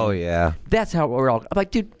 Like, Oh, yeah. That's how we're all. I'm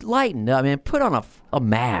like, dude, lighten up, man. Put on a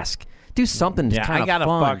mask. Do something that's Yeah, kind I of got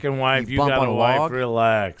fun. a fucking wife. You bump got on a wife. log.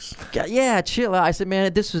 Relax. Yeah, chill out. I said,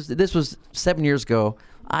 man, this was 7 years ago.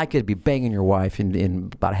 I could be banging your wife in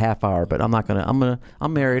about a half hour, but I'm not gonna.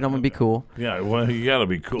 I'm married. I'm gonna be cool. Yeah, well, you gotta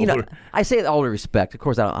be cooler. I say it all with respect. Of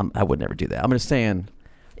course, I would never do that. I'm just saying,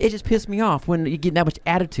 it just pissed me off when you get that much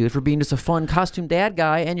attitude for being just a fun costume dad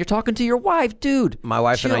guy, and you're talking to your wife, dude. My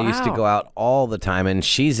wife and I used to go out all the time, and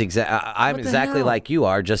she's I'm What the exactly hell? like you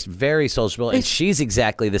are, just very sociable, and she's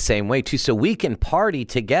exactly the same way too. So we can party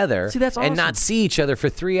together See, that's and not awesome. see each other for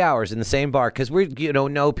 3 hours in the same bar because we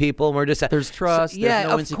know people, and we're just There's trust, there's yeah,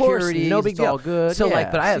 no of course, insecurities, no big it's deal. all good. So Yeah,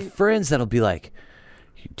 but I have see- friends that'll be like,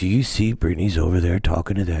 "Do you see Brittany's over there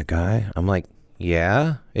talking to that guy?" I'm like,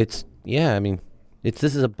 "Yeah, I mean." This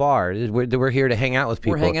is a bar. We're here to hang out with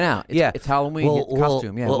people. We're hanging out. It's Halloween. It's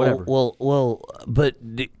costume. Yeah, whatever.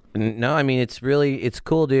 No, I mean it's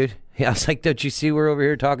cool, dude. Yeah, I was like, don't you see we're over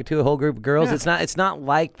here talking to a whole group of girls? Yeah. It's not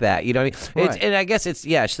like that, you know what I mean? Right. And I guess it's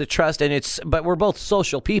the trust, but we're both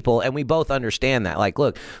social people, and we both understand that. Like,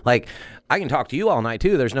 look, I can talk to you all night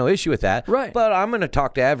too. There's no issue with that. Right. But I'm going to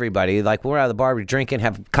talk to everybody. Like when we're out of the bar, we're drinking,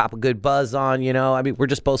 have a cop a good buzz on. I mean, we're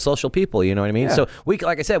just both social people. You know what I mean? Yeah. So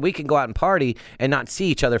like I said, we can go out and party and not see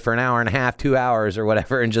each other for an hour and a half, 2 hours, or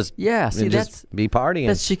whatever, and just that's be partying.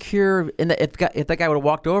 That's secure. And if that guy would have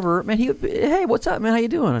walked over, man, hey, what's up, man? How you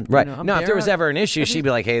doing? Right. I'm No, if there was Darren. ever an issue, she'd be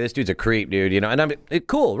like, "Hey, this dude's a creep, dude." And I'm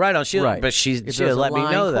cool, right on. Right. But If she'll there's a let me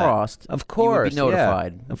line know that. crossed, Of you would course, be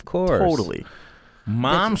notified. Yeah, of course, Totally.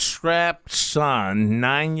 Mom strapped son,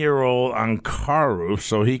 9-year-old, on car roof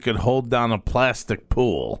so he could hold down a plastic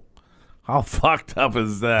pool. How fucked up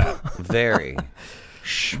is that? Very.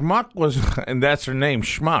 Schmuck was, and that's her name,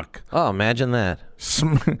 Schmuck. Oh, imagine that.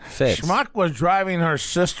 Fits. Schmuck was driving to her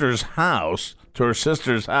sister's house,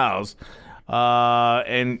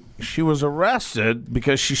 and she was arrested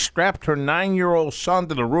because she strapped her 9-year-old son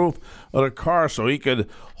to the roof of the car so he could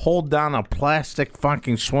hold down a plastic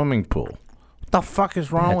fucking swimming pool. What The fuck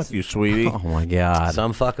is wrong with you, sweetie? Oh my God.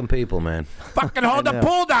 Some fucking people, man. Fucking hold the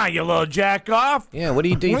pool down, you little jack off. Yeah, what do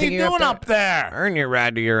you do? What are you doing up there? Earn your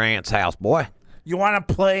ride to your aunt's house, boy. You want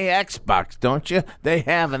to play Xbox, don't you? They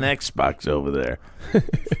have an Xbox over there.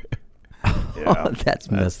 Yeah.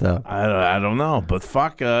 That's messed up. I don't know, but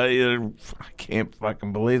fuck, I can't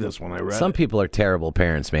fucking believe this when I read Some it. people are terrible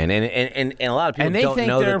parents, man, and a lot of people And they don't think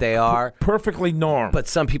know they're that they are. perfectly normal. But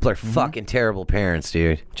some people are fucking terrible parents,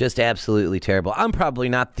 dude. Just absolutely terrible. I'm probably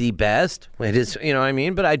not the best. It is, you know what I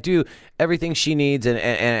mean? But I do everything she needs,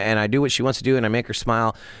 and I do what she wants to do, and I make her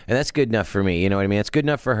smile, and that's good enough for me. You know what I mean? It's good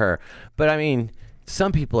enough for her. But I mean,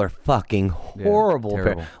 some people are fucking horrible.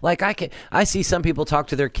 terrible. Like I see some people talk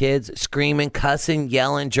to their kids, screaming, cussing,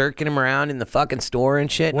 yelling, jerking them around in the fucking store and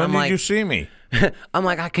shit. when and did I'm like, you see me? I'm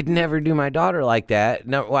like, I could never do my daughter like that.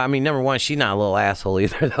 No, well, I mean, number one, she's not a little asshole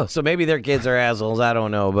either, though. So maybe their kids are assholes. I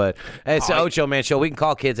don't know, but it's the Ocho Man Show. We can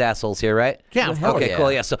call kids assholes here, right? Yeah, of course. Okay, yeah. cool.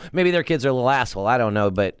 Yeah, so maybe their kids are a little asshole. I don't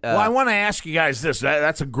know, but Well, I want to ask you guys this.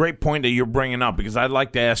 That's a great point that you're bringing up because I'd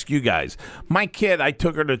like to ask you guys. My kid, I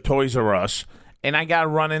took her to Toys R Us. And I got to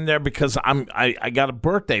run in there because I got a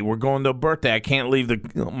birthday. We're going to a birthday. I can't leave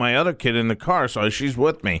my other kid in the car, so she's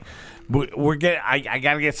with me. I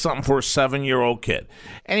got to get something for a 7-year-old kid.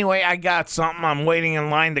 Anyway, I got something. I'm waiting in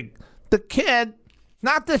line. The kid,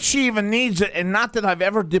 not that she even needs it, and not that I've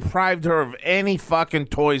ever deprived her of any fucking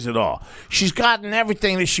toys at all. She's gotten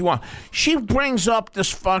everything that she wants. She brings up this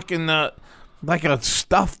fucking... like a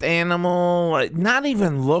stuffed animal, like not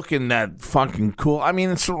even looking that fucking cool. I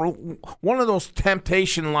mean, it's one of those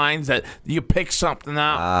temptation lines that you pick something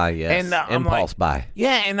out. Ah, yes. And I'm Impulse like, buy.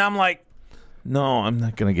 Yeah, and I'm like, no, I'm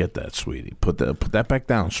not gonna get that, sweetie. Put that back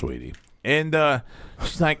down, sweetie. And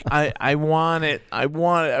she's like, I want it. I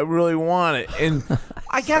really want it. And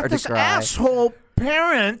I got Started to this cry. asshole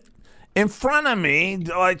parent in front of me,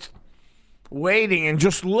 like, waiting and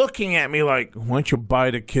just looking at me like, why don't you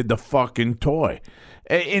buy the kid the fucking toy?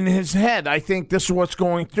 In his head, I think this is what's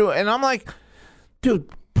going through. And I'm like, dude,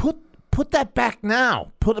 put that back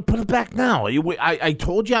now. Put it back now. I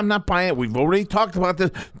told you I'm not buying it. We've already talked about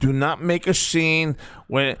this. Do not make a scene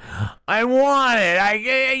when I want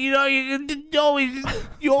it.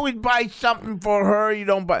 You always buy something for her. You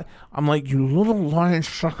don't buy. I'm like, you little lion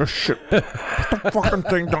sucker shit. Put the fucking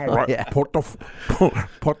thing down right. Yeah. Put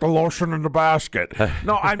the lotion in the basket.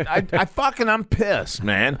 No, I'm pissed,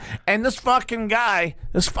 man. And this fucking guy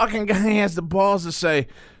has the balls to say,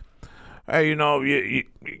 hey, you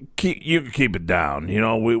can keep it down.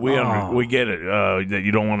 We get it that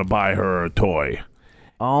you don't want to buy her a toy.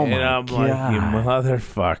 Oh And my I'm God. like, you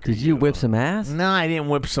motherfucker. Did you whip some ass? No, I didn't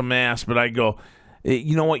whip some ass, but I go,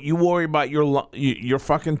 you know what? You worry about your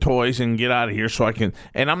fucking toys and get out of here so I can.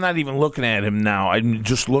 And I'm not even looking at him now. I'm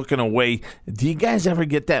just looking away. Do you guys ever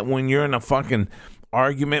get that when you're in a fucking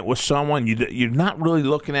argument with someone, you're not really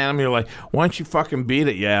looking at them? You're like, why don't you fucking beat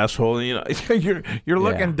it, you asshole? You're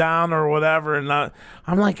looking down or whatever, and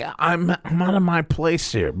I'm like, I'm out of my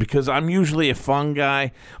place here because I'm usually a fun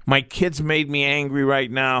guy. My kids made me angry right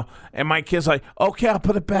now, and my kid's like, okay, I'll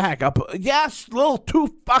put it back. Yes, a little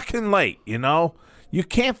too fucking late. You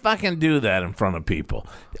can't fucking do that in front of people.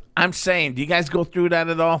 I'm saying, do you guys go through that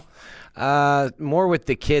at all? More with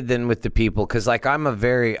the kid than with the people, because like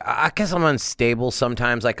I guess I'm unstable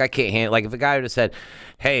sometimes. Like I can't handle. Like if a guy would have said,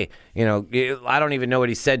 "Hey, I don't even know what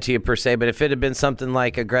he said to you per se," but if it had been something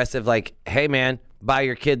like aggressive, like, "Hey man, buy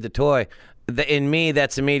your kid the toy," in me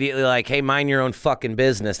that's immediately like, "Hey, mind your own fucking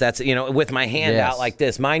business." That's with my hand Yes. out like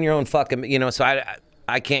this, mind your own fucking. So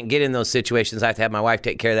I can't get in those situations. I have to have my wife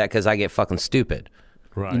take care of that because I get fucking stupid.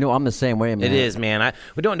 Right. I'm the same way, man. It is, man.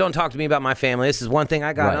 Don't talk to me about my family. This is one thing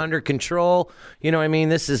I got Right. under control. You know what I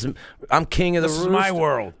mean? I'm king of the This roost. is my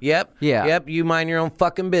world. Yep. Yeah. Yep. You mind your own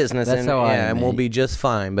fucking business. That's and, how I am, and we'll man. be just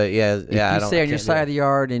fine. But yeah, If I you don't. stay on I your can't do side it. of the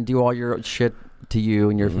yard and do all your shit to you,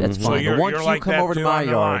 and that's fine. So But you're once like you come that over to too my on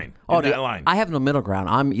the yard, line, in dude, that line. I have no middle ground.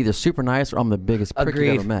 I'm either super nice or I'm the biggest prick you've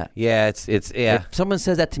Agreed. ever met. Yeah. It's yeah. If someone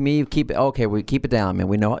says that to me, keep it. Okay, we keep it down, man.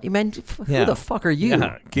 We know, man. Yeah. Who the fuck are you?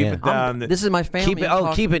 Yeah, keep it down. This is my family. Keep it. I'm Oh,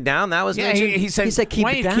 talking- keep it down. That was Yeah, mentioned. he said, He said keep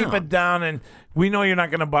why it don't you keep down. it down, and we know you're not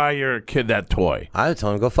going to buy your kid that toy. I would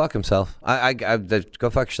tell him go fuck himself. I go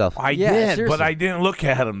fuck yourself. I Yeah, did, seriously. but I didn't look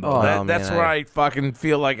at him, though. Oh, That's man, where I fucking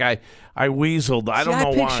feel like I weaseled. I don't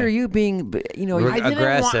know I picture why. you being, I didn't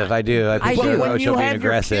aggressive. want- I do. I picture do. When Ocho you being have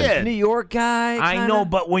your aggressive. kid. New York guy. I kinda. know,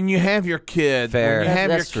 but when you have your kid, Fair. when you have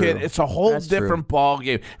That's your kid, true. it's a whole That's true. different ball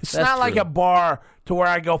game. It's That's not like true. a bar to where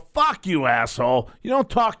I go, fuck you, asshole. You don't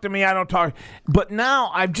talk to me, I don't talk. But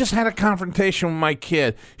now I've just had a confrontation with my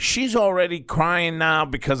kid. She's already crying now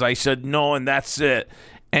because I said no, and that's it.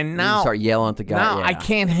 And now start yelling at the guy. Now yeah. I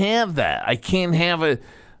can't have that. I can't have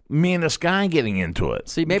me and this guy getting into it.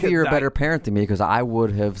 See, maybe Because you're a better parent than me because I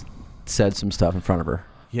would have said some stuff in front of her.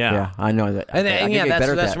 Yeah. I know that. And I yeah, get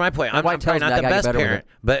better at that's that. my point. My I'm wife probably tells not me the I gotta best get better with parent,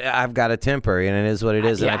 it. but I've got a temper, and it is what it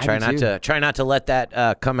is. Yeah, And I try not to let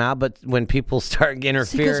that come out. But when people start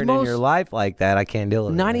interfering in your life like that, I can't deal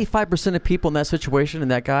with it. 95% of people in that situation and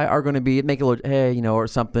that guy are going to be make a little hey, or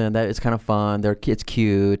something that is kind of fun. It's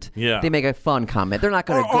cute. Yeah. They make a fun comment. They're not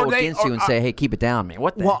going to go against you and say, "Hey, keep it down, man."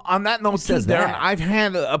 What the? Well, on that note, too, says Darren, that? I've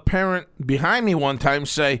had a parent behind me one time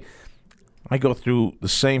say, I go through the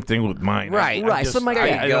same thing with mine. Right, right. Something like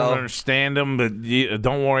that. I don't understand them, but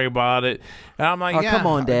don't worry about it. And I'm like, Or, yeah, come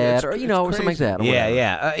on, Dad, it's or crazy. something like that. Or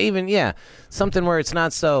whatever. Even something where it's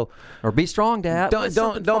not so. Or be strong, Dad.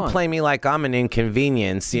 Don't play me like I'm an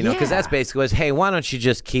inconvenience, because that's basically was, hey, why don't you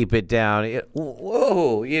just keep it down?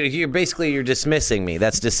 Whoa, you're dismissing me.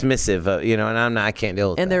 That's dismissive, and I can't deal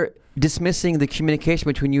with that. And they're dismissing the communication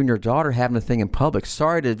between you and your daughter having a thing in public.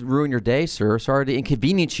 Sorry to ruin your day, sir. Sorry to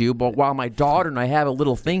inconvenience you, but while my daughter and I have a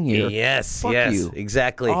little thing here. Yes, fuck yes, you.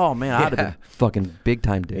 exactly. Oh, man, I'd have been fucking big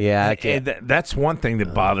time dick. Yeah, I And can't. that's one thing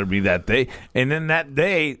that bothered me that day. And then that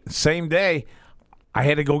day, same day, I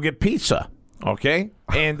had to go get pizza. Okay?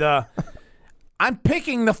 And I'm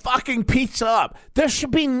picking the fucking pizza up. There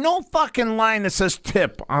should be no fucking line that says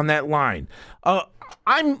tip on that line.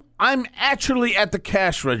 I'm actually at the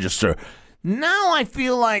cash register. Now I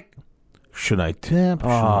feel like, should I tip? Should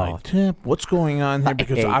I tip? What's going on here?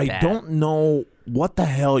 Because hate I that. don't know what the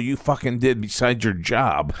hell you fucking did besides your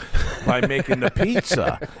job by making the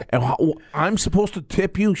pizza. And I'm supposed to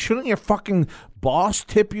tip you? Shouldn't your fucking boss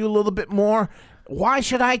tip you a little bit more? Why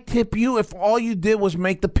should I tip you if all you did was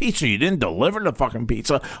make the pizza? You didn't deliver the fucking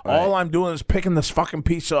pizza. Right. All I'm doing is picking this fucking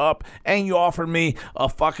pizza up, and you offered me a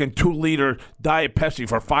fucking 2-liter Diet Pepsi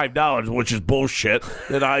for $5, which is bullshit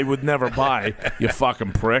that I would never buy, you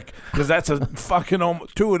fucking prick, because that's a fucking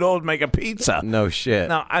 2 of those make a pizza. No shit.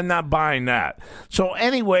 No, I'm not buying that. So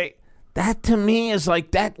anyway, that to me is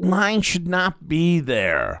like that line should not be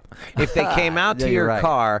there. If they came out to Yeah, your you're right.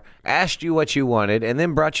 car, asked you what you wanted, and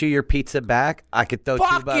then brought you your pizza back, I could throw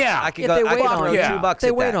Fuck $2. yeah. I could If go. they I wait could on throw you, $2 they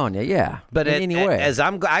at wait that. on you, yeah. But in any way. as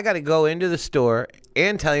I got to go into the store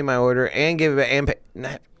and tell you my order and give it and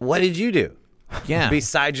pay. What did you do? Yeah.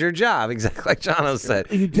 Besides your job, exactly like Jono said.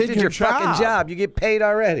 You did your fucking job. job. You get paid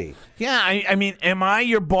already. Yeah, I mean, am I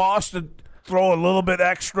your boss to throw a little bit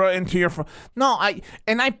extra into your phone? No, I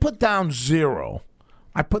put down $0.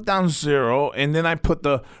 I put down $0, and then I put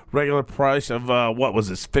the regular price of what was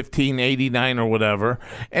this, $15.89 or whatever.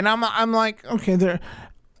 And I'm like, okay, there.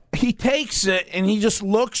 He takes it and he just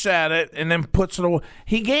looks at it and then puts it away.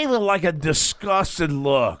 He gave it like a disgusted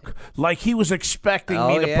look, like he was expecting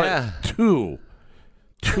me to put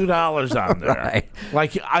 $2 on there. Right.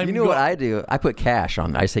 Like You know what I do? I put cash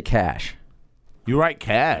on. I say cash. You write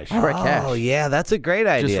cash. I write cash. Oh yeah, that's a great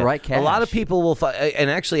idea. write A lot of cash. people will, and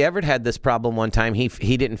actually Everett had this problem one time. He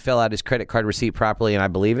didn't fill out his credit card receipt properly, and I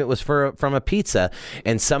believe it was from a pizza,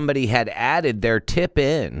 and somebody had added their tip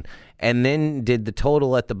in. And then did the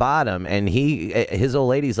total at the bottom, and his old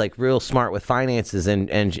lady's like real smart with finances,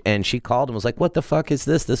 and she called him, was like, "What the fuck is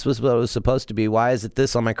this? This was what it was supposed to be. Why is it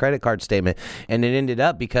this on my credit card statement?" And it ended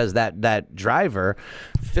up because that driver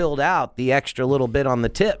filled out the extra little bit on the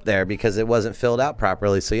tip there because it wasn't filled out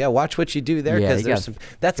properly. So yeah, watch what you do there Yeah, because you there's gotta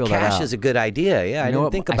that's fill that cash out. is a good idea. Yeah, I You know didn't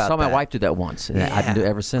what? think about I saw that. my wife do that once, and I've been doing it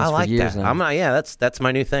ever since I like for years that. now. That's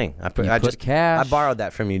my new thing. I put just cash. I borrowed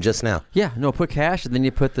that from you just now. Yeah, no, put cash, and then you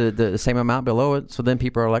put the same amount below it. So then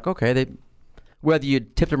people are like, okay, whether you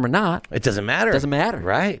tipped them or not, It doesn't matter. doesn't matter.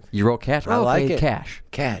 Right. You wrote cash. I like okay, it. Cash.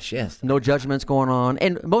 Cash, yes. No judgments going on.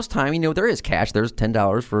 And most time, there is cash. There's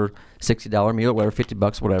 $10 for $60 meal, whatever,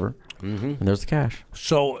 $50, whatever. Mm-hmm. And there's the cash.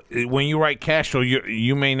 So when you write cash, so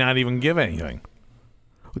you may not even give anything.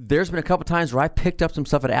 There's been a couple times where I picked up some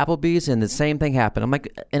stuff at Applebee's and the same thing happened. I'm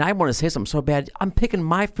like, and I want to say something so bad. I'm picking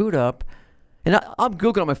my food up. And I'm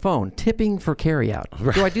Googling on my phone, tipping for carryout.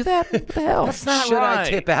 Do I do that? What the hell? That's not Should right. I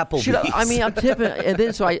tip Applebee's? I'm tipping. And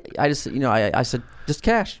then so I just, I said, just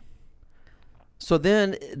cash. So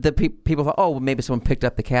then the people thought, oh, well, maybe someone picked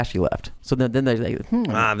up the cash you left. So then they're like,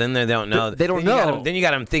 Then they don't know. They don't Then you know. then you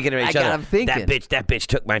got them thinking of each I got other. 'em thinking. That bitch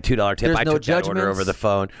took my $2 tip. There's I no took that order judgments. over the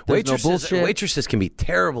phone. There's no bullshit. Waitresses can be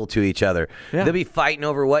terrible to each other. Yeah. They'll be fighting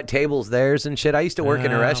over what table's theirs and shit. I used to work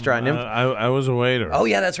in a restaurant. And I was a waiter. oh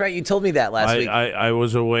yeah, that's right. You told me that last week. I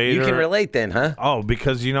was a waiter. You can relate then, huh? Oh,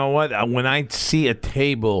 because you know what? When I see a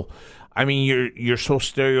table, I mean, you're so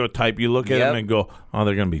stereotyped. You look at Yep. him and go, "Oh,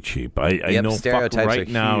 they're gonna be cheap." I Yep, know fucking stereotypes right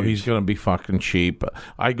are now huge. he's gonna be fucking cheap.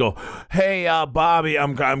 I go, "Hey, Bobby,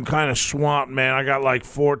 I'm kind of swamped, man. I got like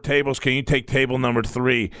 4 tables. Can you take table number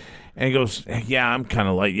 3?" And he goes, "Yeah, I'm kind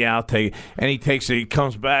of late. Yeah, I'll take it." And he takes it. He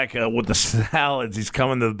comes back with the salads. He's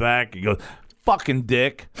coming to the back. He goes, "Fucking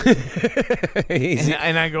dick."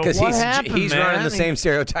 and I go, Because "What happened, he's man?" running the same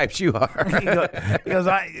stereotypes you are. He goes,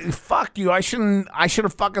 fuck you. I should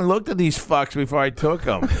have fucking looked at these fucks before I took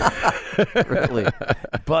them. Really?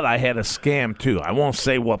 But I had a scam, too. I won't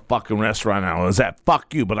say what fucking restaurant I was at.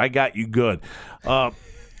 Fuck you, but I got you good.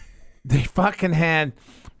 They fucking had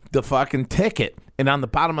the fucking ticket. And on the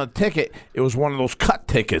bottom of the ticket, it was one of those cut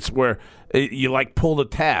tickets where you, like, pull the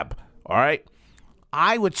tab. All right?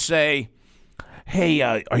 I would say, "Hey,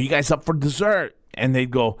 are you guys up for dessert?" And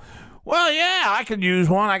they'd go, "Well, yeah, I could use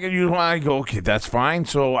one. I go, "Okay, that's fine."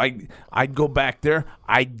 So I'd go back there.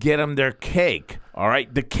 I'd get them their cake. All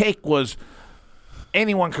right? The cake was,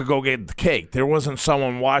 anyone could go get the cake. There wasn't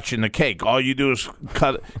someone watching the cake. All you do is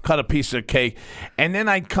cut a piece of cake. And then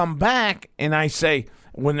I'd come back and I say,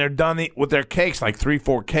 when they're done with their cakes, like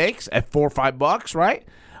 3-4 cakes at $4 or $5, right?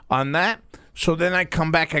 On that. So then I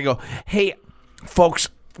come back, I go, "Hey, folks,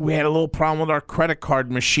 we had a little problem with our credit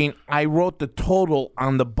card machine. I wrote the total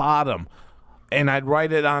on the bottom, and I'd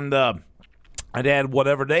write it on I'd add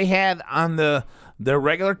whatever they had on their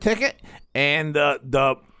regular ticket, and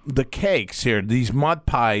the cakes here, these mud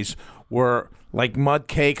pies were like mud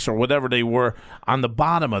cakes or whatever they were on the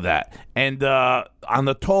bottom of that, and on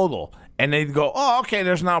the total." And they'd go, "Oh, okay,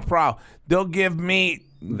 there's no problem." They'll give me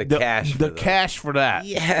The cash for cash for that.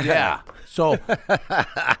 Yeah. So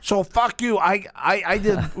fuck you. I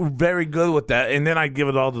did very good with that, and then I give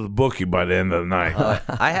it all to the bookie by the end of the night.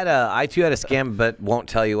 I too had a scam, but won't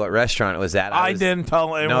tell you what restaurant it was at. I didn't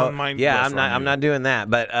tell anyone my restaurant I'm not doing that.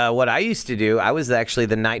 But what I used to do, I was actually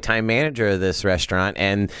the nighttime manager of this restaurant,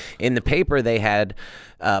 and in the paper they had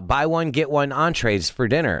buy one, get one entrees for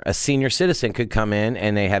dinner. A senior citizen could come in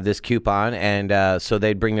and they have this coupon, and so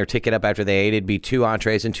they'd bring their ticket up after they ate. It'd be 2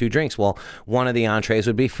 entrees and 2 drinks. Well, one of the entrees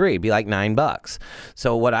would be free. It'd be like $9.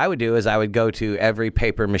 So what I would do is I would go to every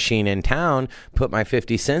paper machine in town, put my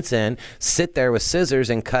 50 cents in, sit there with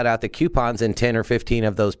scissors and cut out the coupons in 10 or 15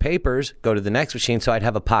 of those papers, go to the next machine, so I'd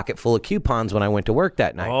have a pocket full of coupons when I went to work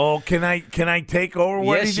that night. Oh, can I take over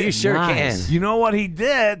what Yes, he did? you sure Nice. can. You know what he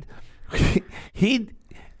did? He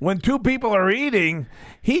when 2 people are eating,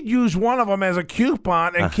 he'd use one of them as a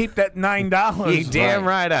coupon and keep that $9. You damn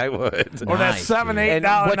right I would. Or that Nice, $7, And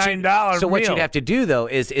 $8, what you- $9 So what meal. you'd have to do though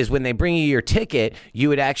is when they bring you your ticket, you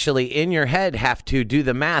would actually in your head have to do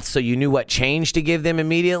the math so you knew what change to give them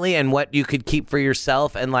immediately and what you could keep for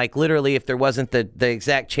yourself. And like literally, if there wasn't the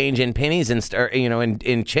exact change in pennies and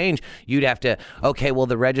in change, you'd have to well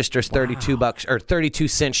the register's $32 or 32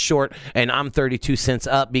 cents short, and I'm 32 cents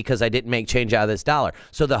up because I didn't make change out of this dollar.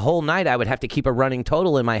 So the whole night I would have to keep a running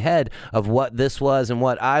total in my head of what this was and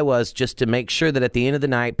what I was, just to make sure that at the end of the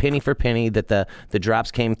night, penny for penny, that the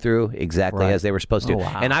drops came through exactly as they were supposed to. Oh,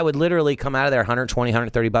 wow. And I would literally come out of there $120,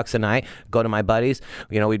 $130 a night, go to my buddies,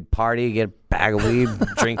 we'd party, get a bag of weed,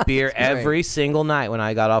 drink beer every single night. When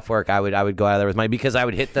I got off work, I would go out of there with money because I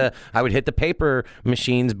would hit the paper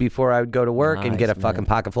machines before I would go to work and get a Nice, fucking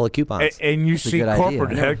pocket full of coupons. And you a see good idea.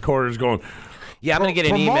 corporate headquarters going, Yeah, I'm gonna get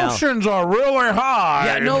an email. promotions are really high.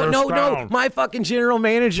 Yeah, in no. this town." My fucking general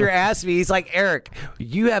manager asked me. He's like, "Eric,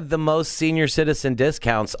 you have the most senior citizen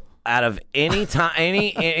discounts out of any time,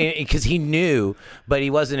 because he knew, but he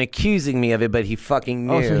wasn't accusing me of it, but he fucking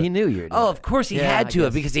knew." Oh, so he knew you were doing Oh, it. of course he Yeah, had I to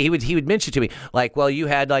have, guess. because he would mention to me like, "Well, you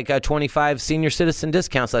had like 25 senior citizen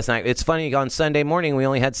discounts last night." It's funny, on Sunday morning we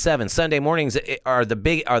only had 7. Sunday mornings are the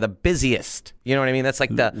busiest. You know what I mean? That's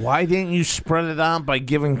like the. Why didn't you spread it out by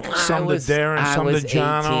giving some to Darren, some to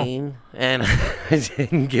Jono? 18, and I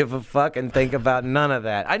didn't give a fuck and think about none of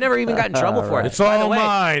that. I never even got in trouble for it. It's By the all way-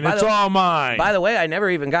 mine. by It's the- all mine. By the way, I never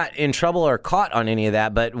even got in trouble or caught on any of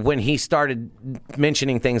that. But when he started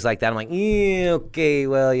mentioning things like that, I'm like, yeah, okay,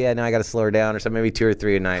 well, yeah, now I got to slow her down or something. Maybe 2 or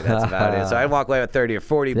 3 a night. That's about it. So I'd walk away with 30 or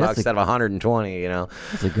 40 That's bucks a- instead of 120.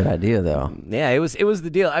 That's a good idea, though. Yeah, it was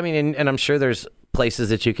the deal. I mean, and I'm sure there's places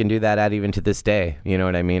that you can do that at even to this day. You know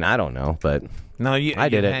what I mean? I don't know, but No, I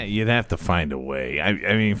did it. You'd have to find a way. I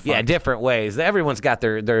mean, fuck. yeah, different ways. Everyone's got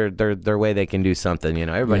their way they can do something.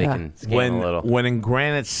 Everybody Yeah. can scam a little. When in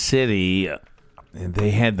Granite City,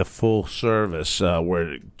 they had the full service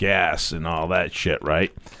where gas and all that shit,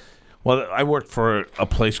 right? Well, I worked for a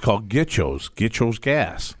place called Gitcho's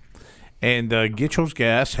Gas, and Gitcho's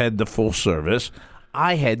Gas had the full service.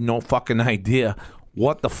 I had no fucking idea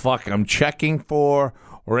what the fuck I'm checking for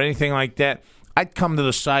or anything like that. I'd come to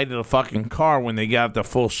the side of the fucking car when they got the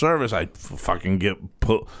full service. I'd fucking get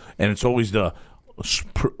put, and it's always the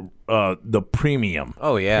premium.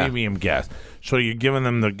 Oh, yeah. Premium gas. So you're giving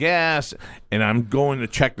them the gas, and I'm going to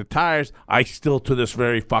check the tires. I still, to this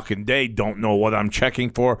very fucking day, don't know what I'm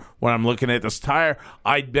checking for when I'm looking at this tire.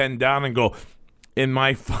 I'd bend down and go, in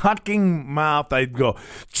my fucking mouth, I'd go,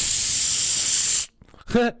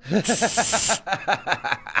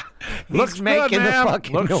 looks making good, the ma'am.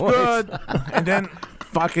 fucking Looks noise. good. And then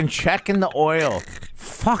fucking checking the oil.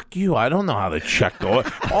 Fuck you. I don't know how to check the oil.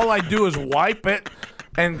 All I do is wipe it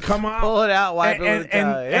and come out. Pull it out, wipe it with a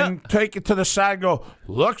towel. Yep. and take it to the side, go,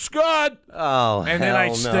 looks good. Oh, And then I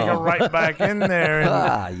hell stick no. it right back in there. And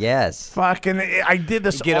Ah, yes. fucking, I did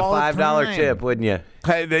this Get a all the $5 time. tip, wouldn't you?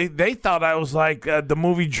 Hey, they thought I was like the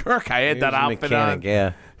movie Jerk. I had that He was a outfit mechanic,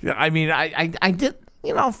 on. yeah. I mean, I did,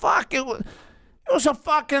 fuck it. It was a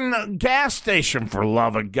fucking gas station, for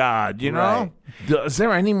love of God, you know? Is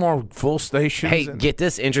there any more full stations? Hey, get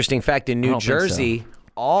this interesting fact. In New don't think so. Jersey,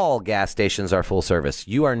 all gas stations are full service.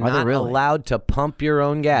 You are they not really? allowed to pump your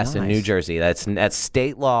own gas in New Nice. Jersey. That's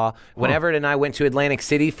state law. When Everett and I went to Atlantic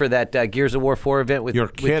City for that Gears of War 4 event with, You're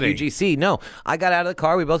with kidding. UGC. No, I got out of the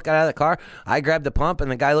car. We both got out of the car. I grabbed the pump,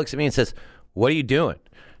 and the guy looks at me and says, "What are you doing?"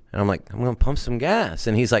 And I'm like, "I'm going to pump some gas."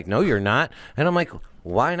 And he's like, "No, you're not." And I'm like,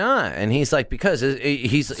 "Why not?" And he's like, "Because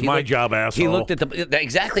it's my job, asshole." He looked at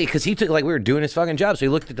exactly because he took like we were doing his fucking job. So he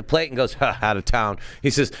looked at the plate and goes, "Out of town." He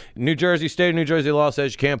says, "New Jersey state of New Jersey law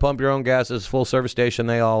says you can't pump your own gas. It's a full service station.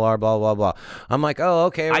 They all are. Blah blah blah." I'm like, "Oh,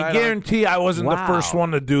 okay." Right I on." guarantee I wasn't the Wow. first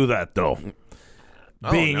one to do that, though.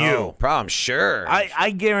 Being no you. problem, sure. I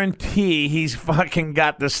guarantee he's fucking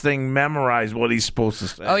got this thing memorized, what he's supposed to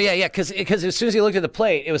say. Oh yeah, because as soon as he looked at the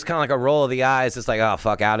plate, it was kind of like a roll of the eyes. It's like, oh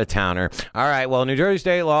fuck, out of towner. All right, well, New Jersey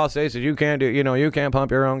state law states that you can't you can't pump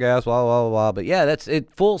your own gas, blah blah blah. Blah. But yeah, that's it,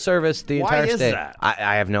 full service the Why entire is state. that?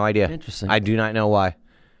 I have no idea. Interesting. I do not know why.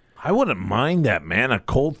 I wouldn't mind that, man. A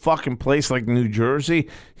cold fucking place like New Jersey.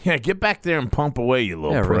 Yeah, get back there and pump away, you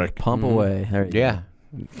little Yeah, Rick, prick. pump away. There you go. Yeah.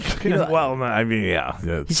 Well, no, I mean, yeah.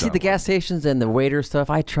 You see the gas stations and the waiter stuff.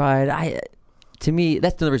 I tried. To me,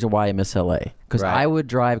 that's the reason why I miss LA, because Right. I would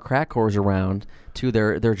drive crack whores around to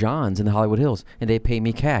their Johns in the Hollywood Hills, and they pay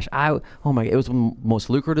me cash. It was the most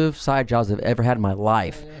lucrative side jobs I've ever had in my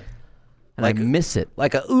life, and I miss it.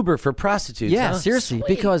 Like a Uber for prostitutes. Yeah, huh? seriously, Sweet.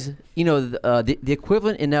 because the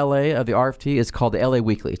equivalent in LA of the RFT is called the LA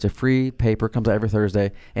Weekly. It's a free paper, comes out every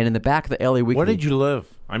Thursday, and in the back of the LA Weekly, Where did you live?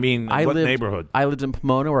 I mean, what neighborhood? I lived in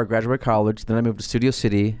Pomona, where I graduated college. Then I moved to Studio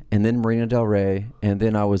City, and then Marina Del Rey, and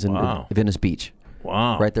then I was in Wow. Venice Beach,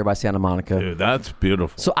 Wow. right there by Santa Monica. Dude, that's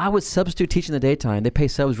beautiful. So I would substitute teaching in the daytime. They pay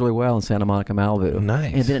subs really well in Santa Monica, Malibu.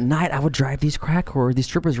 Nice. And then at night, I would drive these crack whores, these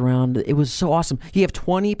strippers around. It was so awesome. You have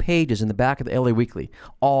 20 pages in the back of the LA Weekly,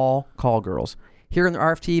 all call girls. Here in the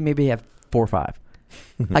RFT, maybe you have 4 or 5.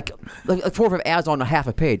 like 4 or 5 ads on a half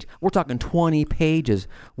a page. We're talking 20 pages.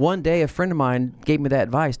 One day, a friend of mine gave me that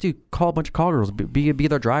advice. Dude, call a bunch of call girls. Be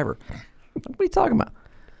their driver. What are you talking about?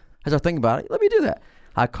 As I think about it, let me do that.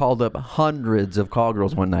 I called up hundreds of call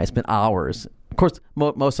girls one night, spent hours. Of course,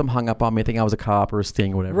 most of them hung up on me thinking I was a cop or a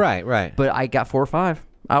sting or whatever. Right. But I got 4 or 5.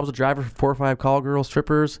 I was a driver for 4 or 5 call girls,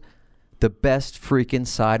 strippers. The best freaking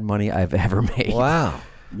side money I've ever made. Wow.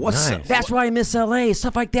 What's That's why I miss LA.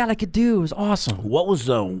 Stuff like that I could do. It was awesome. What was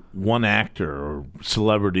the one actor or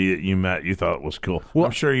celebrity that you met you thought was cool? Well,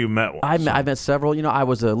 I'm sure you met one. I met several. I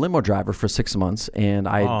was a limo driver for 6 months, and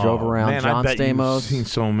I drove around man, John I bet Stamos. You've seen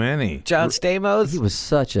so many. John Stamos. He was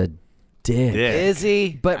such a dick. Dick. Is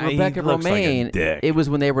he? But He Rebecca looks like a Romaine, dick. it was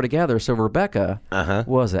when they were together. So Rebecca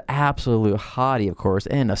was an absolute hottie, of course,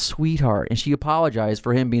 and a sweetheart. And she apologized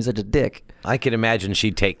for him being such a dick. I could imagine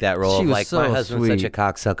she'd take that role She of was like, so my husband's sweet. such a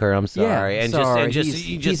cocksucker. I'm sorry, Yeah, and sorry. just He's-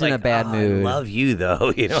 you he's just in like, a bad "Oh, mood." I love you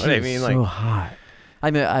though. You know what I She mean? was Like, so hot. I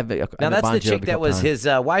mean, now that's the chick that was his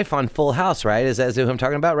wife on Full House, right? Is that who I'm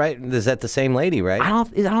talking about? Right? Is that the same lady? Right? I don't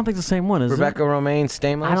think it's the same one. Is Rebecca it? Romaine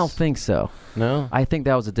Stamos. I don't think so. No. I think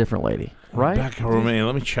that was a different lady, right? Rebecca Romaine.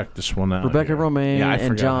 Let me check this one out. Rebecca here. Romaine Yeah, I and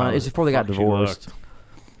forgot John. how It's before they got fuck she divorced. looked.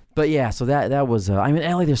 But yeah, so that was. I mean,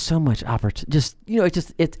 LA. There's so much opportunity.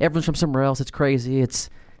 It's everyone's from somewhere else. It's crazy.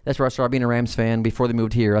 That's where I started being a Rams fan before they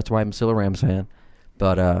moved here. That's why I'm still a Rams fan.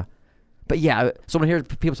 But yeah. So when I hear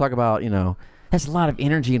people talk about, that's a lot of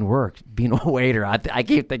energy and work being a waiter. I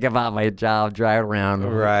keep thinking about my job driving around.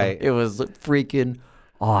 Right. It was freaking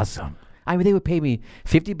awesome. I mean, they would pay me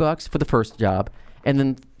 $50 for the first job, and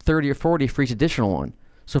then 30 or 40 for each additional one.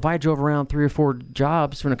 So if I drove around 3 or 4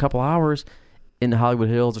 jobs in a couple hours in the Hollywood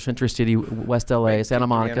Hills or Century City, West LA, Santa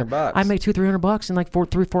Monica, $300. I made $200-300 in like 3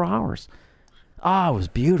 or 4 hours. Oh, it was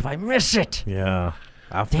beautiful. I miss it. Yeah.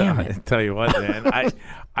 Damn it. tell you what, man.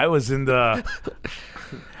 I was into.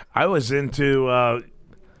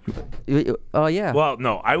 Oh yeah. Well,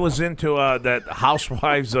 no, I was into that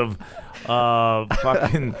Housewives of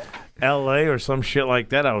fucking L.A. or some shit like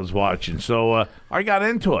that. I was watching, so I got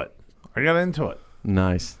into it.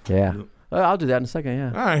 Nice. Yeah. I'll do that in a second. Yeah.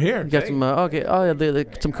 All right, here. You got some. Okay. Oh yeah.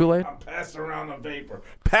 Some Kool-Aid. Pass around the vapor.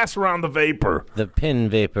 Pass around the vapor. The pin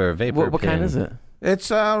vapor. What pin. kind is it? It's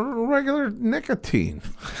regular nicotine.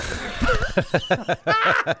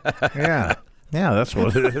 Yeah, that's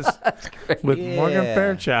what it is. With Morgan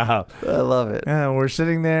Fairchild. I love it. Yeah, we're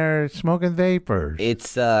sitting there smoking vapors.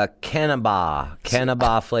 It's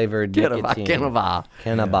Cannabis flavored nicotine.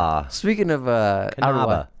 Cannabis. Speaking of, I don't know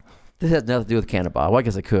what. This has nothing to do with cannabis. Well, I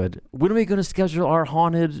guess it could. When are we going to schedule our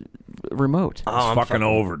haunted remote? It's fucking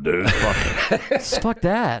over, dude. Fuck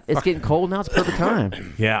that. It's getting cold now. It's perfect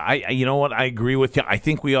time. Yeah, you know what? I agree with you. I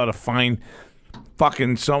think we ought to find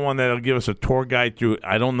fucking someone that'll give us a tour guide through.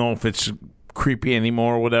 I don't know if it's creepy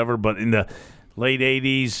anymore or whatever, but in the late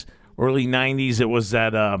 80s, early 90s, it was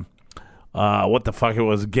that, what the fuck it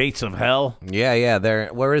was, Gates of Hell. Yeah.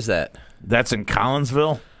 Where is that? That's in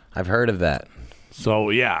Collinsville. I've heard of that. So,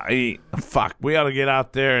 yeah, we ought to get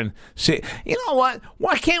out there and see. You know what?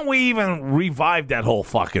 Why can't we even revive that whole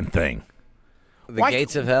fucking thing? The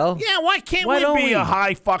Gates of Hell? Yeah, why can't we be a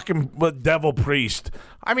high fucking devil priest?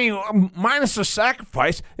 I mean, minus the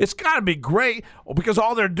sacrifice, it's got to be great because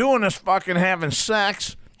all they're doing is fucking having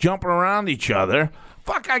sex, jumping around each other.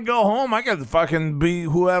 Fuck, I go home, I got to fucking be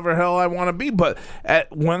whoever hell I want to be. But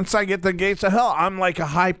once I get the Gates of Hell, I'm like a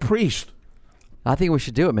high priest. I think we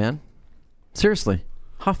should do it, man. Seriously.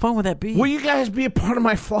 How fun would that be? Will you guys be a part of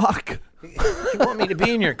my flock? You want me to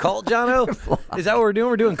be in your cult, Jono? Is that what we're doing?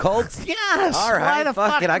 We're doing cults? Yes. All right,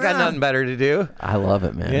 fuck it. I got nothing better to do. I love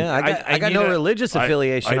it, man. Yeah, I got no religious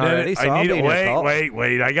affiliation already, so I'll be in your cult.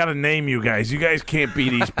 Wait. I got to name you guys. You guys can't be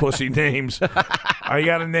these pussy names. I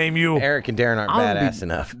got to name you. Eric and Darren aren't badass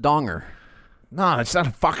enough. Donger. No, it's not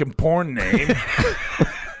a fucking porn name.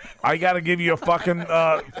 I got to give you a fucking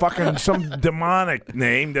some demonic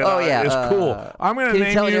name that is cool. I'm going to name you. Can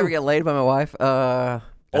you tell you ever get laid by my wife?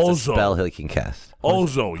 That's Ozo. A spell he can cast.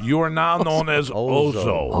 Ozo. You are now known as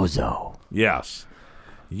Ozo. Ozo. Yes.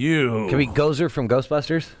 You. Can we Gozer from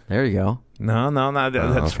Ghostbusters? There you go. No.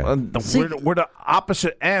 That's okay. we're the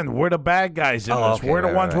opposite end. We're the bad guys in this. Okay, we're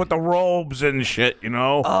the ones with the robes and shit, you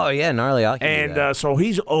know? Oh, yeah, gnarly. I can do that. So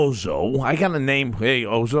he's Ozo. I got a name. Hey,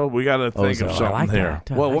 Ozo, we got to think Ozo, of something like here.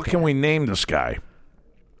 that. Well, what can we name this guy?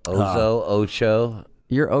 Ozo, Ocho.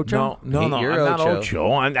 You're Ocho? No, You're I'm not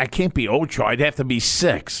Ocho. Ocho. I can't be Ocho. I'd have to be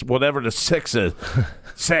 6, whatever the 6 is.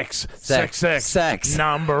 Six.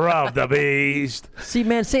 Number of the beast. See,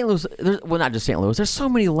 man, St. Louis, well, not just St. Louis, there's so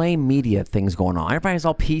many lame media things going on. Everybody's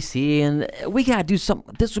all PC, and we got to do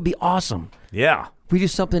something. This would be awesome. Yeah. We do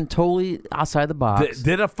something totally outside the box.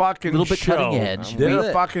 Did a fucking little bit show. cutting edge. Did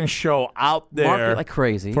a fucking show out there. Market like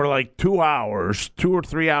crazy. For like 2 hours, 2 or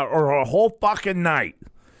 3 hours, or a whole fucking night.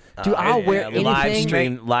 Dude, I'll wear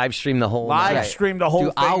anything. Live stream the whole Live night. stream the whole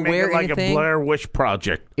Dude, thing. I'll Make wear it like anything. a Blair Witch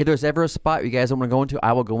project. If there's ever a spot you guys don't want to go into,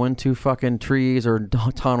 I will go into fucking trees or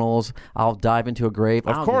tunnels. I'll dive into a grave.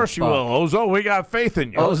 Of course you will, Ozo. We got faith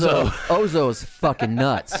in you. Ozo's fucking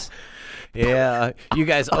nuts. Yeah, you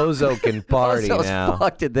guys Ozo can party Ozo's now.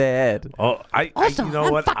 fucked in the head. Oh, you know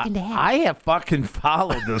what? I have fucking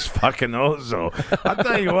followed this fucking Ozo. I'll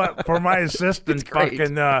tell you what, for my assistant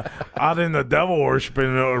fucking out in the devil worshiping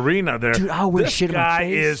arena there, dude, I'll wear this shit on my guy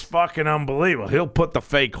face. is fucking unbelievable. He'll put the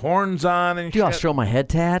fake horns on and Dude, shit. I'll show my head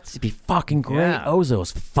tats. It'd be fucking great. Yeah.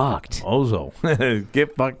 Ozo's fucked. Ozo.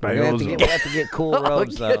 Get fucked by We Ozo. have to get cool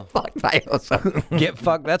robes, though. Get fucked by Ozo. Get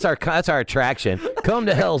fucked. That's our attraction. Come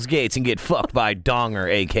to Hell's Gates and get fucked by Donger,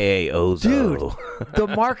 a.k.a. Ozo. Dude, the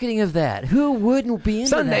marketing of that. Who wouldn't be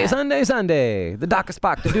into that? Sunday. The Dock of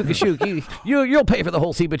Spock, the Duke of Shook. You'll pay for the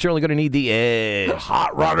whole seat, but you're only going to need the edge.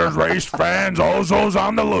 Hot Rodders race fans, Ozo's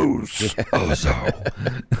on the loose.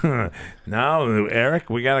 Ozo. Now,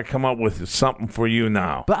 Eric, we got to come up with something for you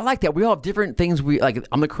now. But I like that. We all have different things.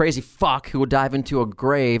 I'm the crazy fuck who will dive into a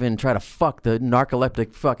grave and try to fuck the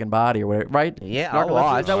narcoleptic fucking body or whatever, right? Yeah, I'll Narcoleptic,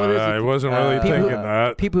 watch. is that what it is? I wasn't really thinking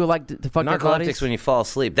that. People who like to fuck their bodies? Narcoleptics when you fall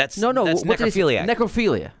asleep. That's No, that's what did they say? necrophiliac.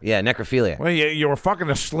 Necrophilia. Yeah, necrophilia. Well, you were fucking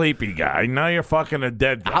a sleepy guy. Now you're fucking a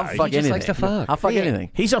dead guy. I'll fuck just anything. likes to fuck. I'll fuck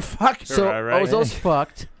anything. He's a fucker, So all right? Ozo's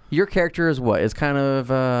fucked. Your character is what? Is kind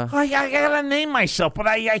of I gotta name myself, but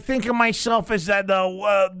I think of myself as that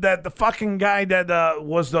the fucking guy that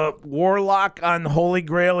was the warlock on Holy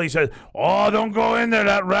Grail. He said, "Oh, don't go in there.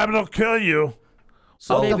 That rabbit will kill you."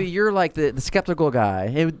 So maybe you're like the skeptical guy.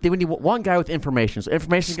 They would need one guy with information. So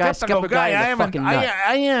information guy, skeptical guy, and the fucking nut.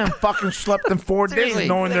 I am fucking slept in 4 days Seriously,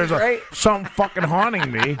 knowing there's right? something fucking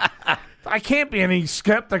haunting me. I can't be any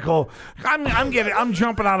skeptical. I'm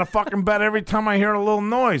jumping out of fucking bed every time I hear a little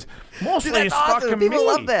noise. Mostly Dude, it's that's awesome. fucking People me.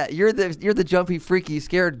 love that. You're the jumpy, freaky,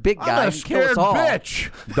 scared big guy. I'm a who kills scared all. bitch.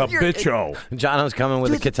 The bitcho. Jono's coming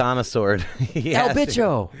with a katana sword. El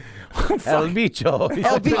Bicho. El Bicho.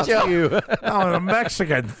 El Bicho. I'm a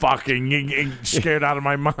Mexican fucking scared out of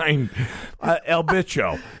my mind. El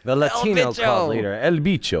Bicho. The Latino Bicho. cult leader, El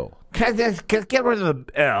Bicho. Get rid of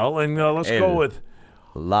the L and let's go with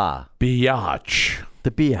La. biatch.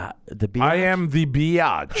 The biatch. I am the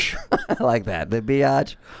biatch. I like that. The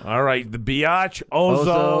biatch. All right, the biatch,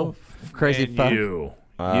 Ozo, Crazy and fuck. you.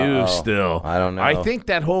 You still. I don't know. I think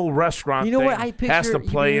that whole restaurant You know thing what? I has to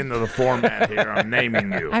picture play you- into the format here. I'm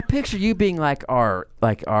naming you. I picture you being like our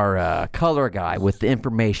color guy with the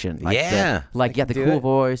information. Like Yeah, like you got the do cool it.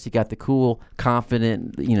 voice, you got the cool,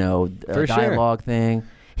 confident, For sure. dialogue thing.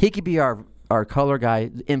 He could be our color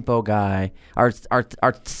guy, info guy, our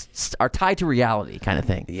tied to reality kind of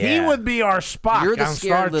thing. Yeah. He would be our Spock You're the on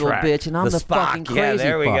scared Star little Trek. bitch, and I'm the fucking crazy Yeah,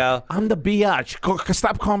 there we fuck. go. I'm the biatch.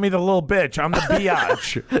 Stop calling me the little bitch. I'm the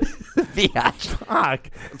biatch. Biatch. Fuck.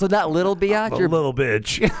 So not little biatch. The You're little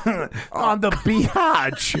bitch. I'm the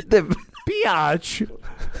biatch. the, Biatch.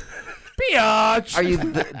 Biatch. are you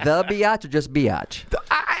the biatch or just biatch?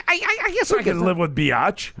 I guess I can live with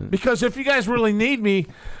biatch because if you guys really need me,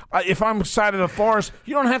 if I'm side of the forest,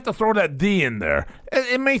 you don't have to throw that D in there.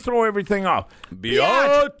 It may throw everything off.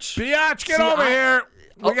 Biatch, biatch, get See, over I- here.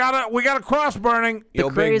 We got a cross burning.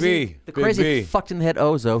 Yo, Big B. The Big crazy B. fucked in the head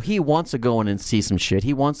Ozo. He wants to go in and see some shit.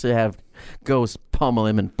 He wants to have ghosts pummel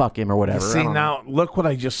him and fuck him or whatever. I See, don't know. now, look what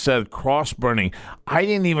I just said, cross burning. I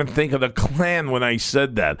didn't even think of the Klan when I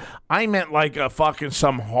said that. I meant like a fucking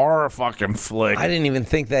some horror fucking flick. I didn't even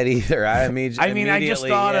think that either. I mean, I just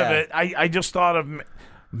thought of it. I just thought of,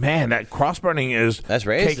 man, that cross burning is That's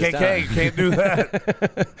racist, KKK. huh? You can't do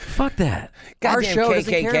that. Fuck that. Our Goddamn show KKK.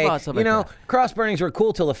 doesn't care about something like that. cross burnings were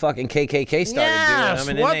cool till the fucking KKK started Yes,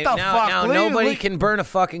 doing them. what then the now, fuck? Now Leave- nobody leave- can burn a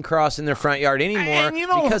fucking cross in their front yard anymore And you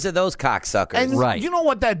know- because of those cocksuckers. And Right. you know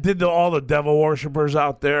what that did to all the devil worshippers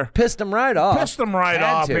out there? Pissed them right off. Pissed them right Had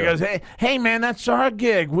off to. because hey man, that's our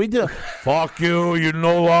gig. We do. Fuck you. You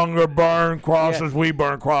no longer burn crosses. We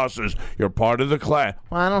burn crosses. You're part of the Klan.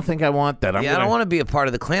 Well, I don't think I want that. I don't want to be a part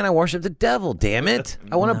of the Klan. I worship the devil. Damn it!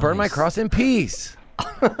 I want to burn my cross in peace.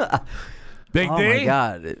 Big Oh D. my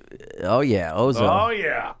god. Oh yeah, Ozo. Oh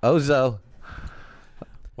yeah. Ozo.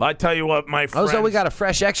 Well, I tell you what, my friends. Ozo, we got a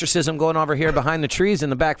fresh exorcism going over here behind the trees in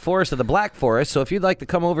the back forest of the Black Forest. So if you'd like to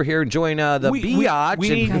come over here and join the We biatch,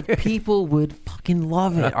 need- and- God, people would fucking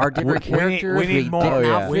love it. Our different characters. we need more. different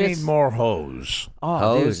yeah. We outfits. need more hoes. Oh,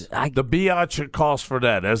 Hose. dude, The biatch calls for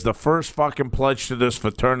that as the first fucking pledge to this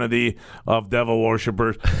fraternity of devil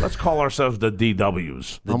worshippers. Let's call ourselves the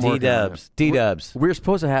DWs. the I'm working on D-dubs. D-dubs. we're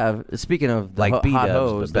supposed to have. Speaking of the Like hot B-dubs,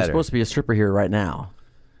 hose, but there's better. supposed to be a stripper here right now,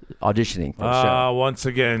 auditioning for the show. Once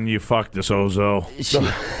again, you fucked this, Ozo.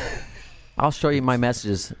 I'll show you my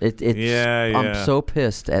messages. It's Yeah. I'm so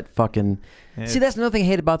pissed at fucking. See, that's another thing I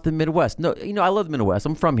hate about the Midwest. No, I love the Midwest.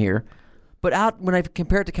 I'm from here, but out when I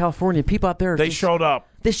compare it to California, people out there They just- showed up.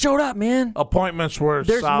 They showed up, man. Appointments were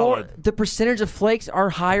There's solid. more. The percentage of flakes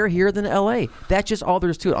are higher here than L.A. That's just all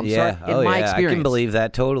there is to it. I'm Yeah. sorry. In my experience, I can believe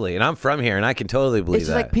that totally. And I'm from here, and I can totally believe it's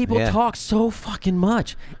that. like people Yeah. talk so fucking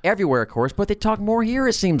much everywhere, of course, but they talk more here.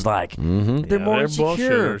 It seems like they're more They're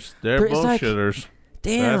insecure. bullshitters. They're it's like, bullshitters.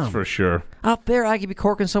 damn. That's for sure. Out there, I could be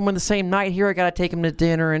corking someone the same night. Here, I got to take them to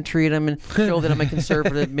dinner and treat them and show that I'm a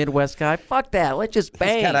conservative Midwest guy. Fuck that. Let's just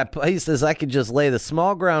bang. He says I could just lay the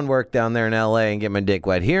small groundwork down there in L.A. and get my dick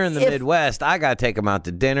wet. Here in the Midwest, I got to take them out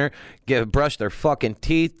to dinner, brush their fucking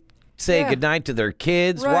teeth, say goodnight to their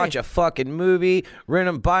kids, Right. watch a fucking movie,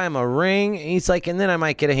 buy them a ring. He's like, and then I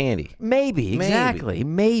might get a handy. Maybe, exactly.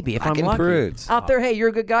 Maybe, if I'm Fucking lucky. prudes. Out there, hey, you're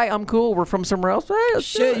a good guy. I'm cool. We're from somewhere else. Hey,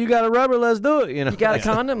 let's do Shit, it. you got a rubber? Let's do it. You know, You got a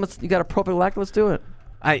condom? You got a prophylactic? Let's do it.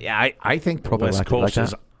 I think the Probably West like it Coast like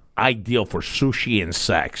is that. ideal for sushi and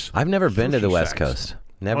sex. I've never been to the Sushi West sex. Coast. Oh,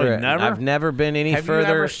 Never. never? I've never been any Have you further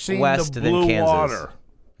ever seen west the than blue Kansas. water?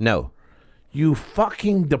 No. You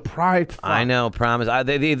fucking deprived fuck. I know, promise.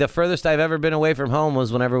 The furthest I've ever been away from home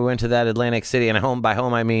was whenever we went to that Atlantic City, and by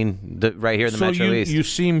home I mean right here in the So Metro you, East. you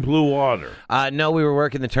seen blue water. No, we were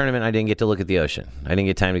working the tournament. I didn't get to look at the ocean. I didn't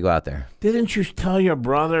get time to go out there. Didn't you tell your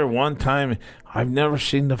brother one time, I've never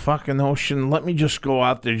seen the fucking ocean. Let me just go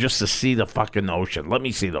out there just to see the fucking ocean. Let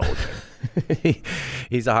me see the ocean.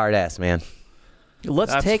 He's a hard ass, man.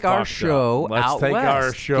 Let's That's take our fucked show up. Let's out take west.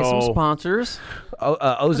 our Get show- some sponsors.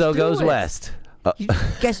 Ozo do goes it. west. You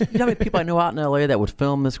guys, you know how many people I know out in L.A. that would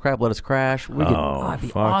film this crap, let us crash? We could, it'd be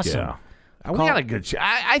fuck awesome. yeah. We got a good show.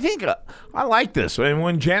 I think I like this. And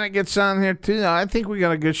when Janet gets on here, too, I think we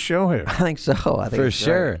got a good show here. I think so. I think For it's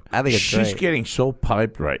sure. great. I think it's She's great. getting so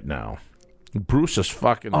piped right now. Bruce is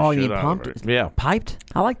fucking the Oh, shit you mean out pumped? of her. Yeah. Piped?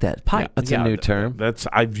 I like that. Piped. That's a new term.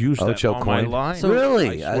 I've used that Ocho all my coin. life. So-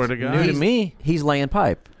 Really? I swear to God. New to me. He's laying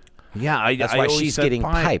pipe. Yeah, That's I why always she's said getting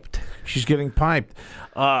piped. She's getting piped.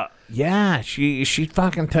 Yeah, she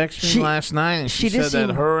fucking texted me last night, and she did said that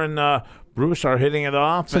seem- her and Bruce are hitting it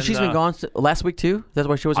off. So and, she's been gone last week, too? That's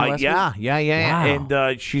why she was last week? Yeah. Wow.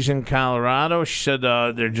 And she's in Colorado. She said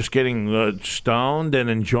they're just getting stoned and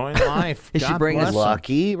enjoying life. Is she God bringing bless us them.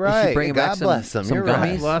 Lucky, right? bringing God back some- bless them. some You're gummies?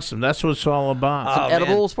 right. Bless them. That's what it's all about. Some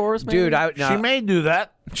edibles for us, Dude, maybe? She may do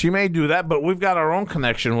that. She may do that, but we've got our own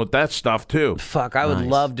connection with that stuff too. Fuck, I would Nice.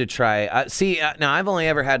 love to try. Now I've only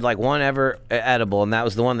ever had like one ever edible, and that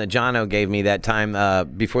was the one that Jono gave me that time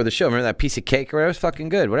before the show. Remember that piece of cake? Or it was fucking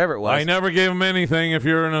good, whatever it was. I never gave him anything. If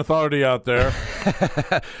you're an authority out there,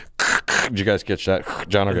 Did you guys catch that?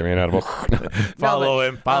 Jono gave me an edible. follow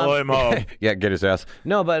him home. Yeah, get his ass.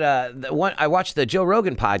 No, but I watched the Joe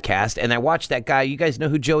Rogan podcast, and I watched that guy. You guys know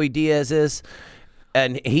who Joey Diaz is?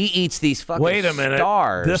 And he eats these fucking Wait a minute.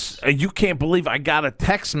 stars. This you can't believe I got a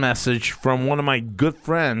text message from one of my good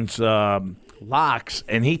friends, Locks,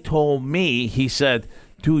 and he told me, he said,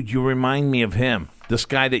 "Dude, you remind me of him. This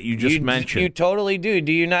guy that you just mentioned." You totally do.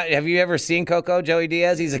 Do you not? Have you ever seen Coco, Joey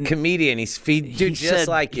Diaz? He's a comedian. He's dude just said,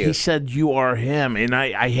 like you. He said you are him, and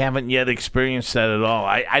I haven't yet experienced that at all.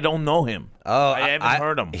 I don't know him. Oh, I haven't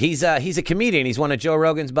heard him. He's a comedian. He's one of Joe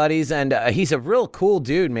Rogan's buddies, and he's a real cool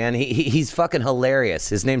dude, man. He's fucking hilarious.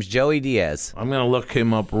 His name's Joey Diaz. I'm gonna look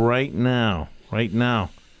him up right now. Right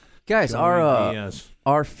now. Guys, Joey Diaz.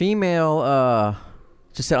 our female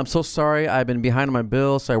just said, "I'm so sorry. I've been behind on my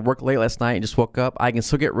bills, so I worked late last night and just woke up. I can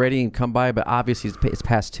still get ready and come by, but obviously it's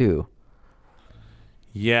past 2."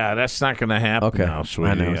 Yeah, that's not gonna happen Okay, now,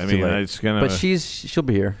 sweetie. I know. It's too late. it's gonna. But she'll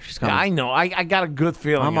be here. She's coming. Yeah, I know. I got a good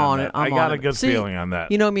feeling. I'm on that. it. I I'm got on a it. good See, feeling on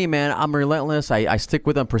that. You know me, man. I'm relentless. I stick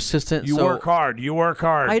with them, persistent. You so work hard. You work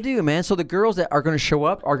hard. I do, man. So the girls that are going to show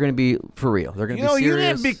up are going to be for real. They're going to You know, be you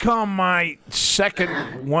serious. didn't become my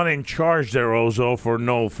second one in charge there, Ozo, for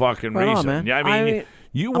no fucking Right on, reason. man. Yeah, I mean,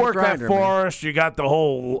 you I'm a work that grinder, man. forest. You got the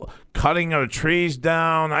whole cutting of the trees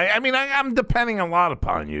down. I'm depending a lot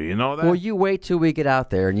upon you. You know that? Well, you wait till we get out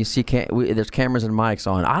there and you see there's cameras and mics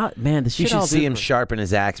on. Man, the You shit should I'll see do him for- sharpen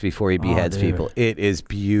his axe before he beheads dude. people. It is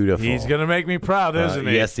beautiful. He's going to make me proud, isn't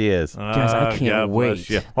he? Yes, he is. Guys, I can't God wait bless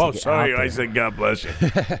you. to Oh, get sorry. out I there. said God bless you.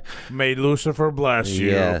 May Lucifer bless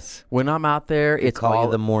you. Yes. When I'm out there, it's Call all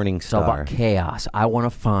you the morning it's all star. about chaos. I want to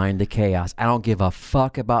find the chaos. I don't give a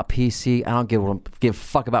fuck about PC. I don't give a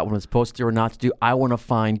fuck about what I'm supposed to do or not to do. I want to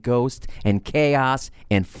find ghosts and chaos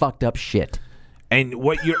and fucked up shit. And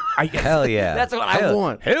what you're... Hell yeah. That's what I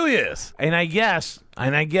want. Hell yes. And I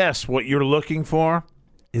guess what you're looking for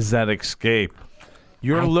is that escape.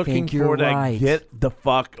 You're I looking think you're for that right. get the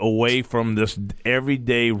fuck away from this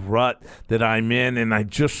everyday rut that I'm in, and I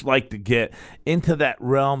just like to get into that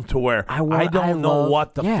realm to where I don't know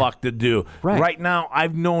what the fuck to do. Right. Now,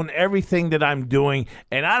 I've known everything that I'm doing,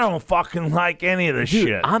 and I don't fucking like any of the Dude,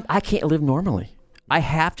 shit. I can't live normally. I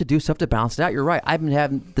have to do stuff to balance it out. You're right. I've been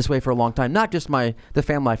having this way for a long time. Not just the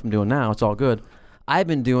family life I'm doing now. It's all good. I've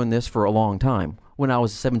been doing this for a long time. When I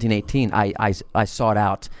was 17, 18, I sought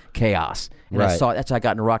out chaos. And Right. that's how I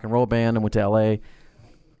got in a rock and roll band and went to L.A.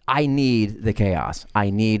 I need the chaos. I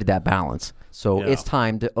need that balance. So it's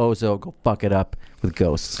time to Ozo go fuck it up with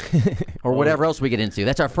ghosts. Or whatever else we get into.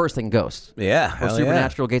 That's our first thing, ghosts. Yeah. Or hell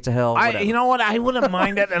supernatural, gates of hell, whatever. You know what? I wouldn't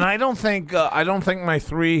mind that, and I don't think my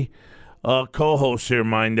three co-hosts here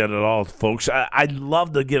mind that at all, folks. I'd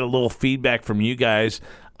love to get a little feedback from you guys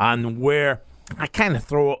on where I kind of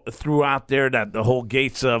threw out there that the whole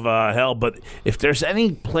gates of hell, but if there's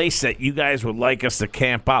any place that you guys would like us to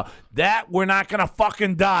camp out, that we're not gonna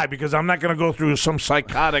fucking die, because I'm not gonna go through some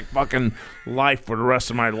psychotic fucking life for the rest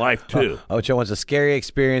of my life too. Ocho wants a scary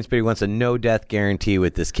experience, but he wants a no-death guarantee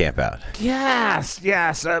with this camp out. Yes.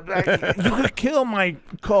 You could kill my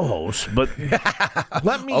co-host, but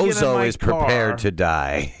let me get in Ozo my is car. prepared to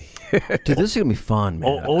die. Dude, this is going to be fun,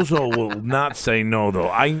 man. Ozo will not say no, though.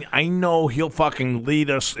 I know he'll fucking lead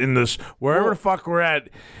us in this wherever the fuck we're at.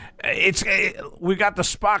 We got the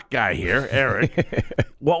Spock guy here, Eric.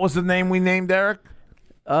 What was the name we named Eric?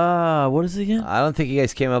 What is it again? I don't think you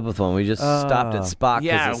guys came up with one. We just stopped at Spock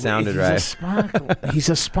because it sounded he's right. A Spock, he's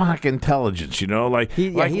a Spock intelligence, you know, like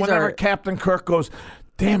he's whenever our- Captain Kirk goes,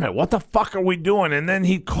 damn it, what the fuck are we doing? And then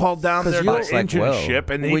he'd call down there by you're- engine like, whoa. ship,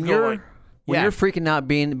 and he'd when go you're like, when yeah. you're freaking out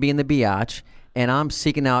being the biatch, and I'm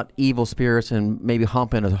seeking out evil spirits and maybe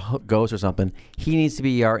humping a ghost or something, he needs to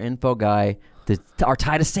be our info guy, our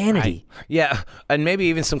tie to sanity. Yeah, and maybe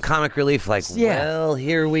even some comic relief, like, Yeah. well,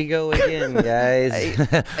 here we go again, guys. He's,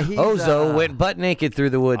 Ozo went butt naked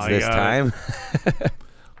through the woods I this got time.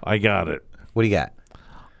 I got it. What do you got?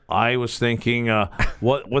 I was thinking,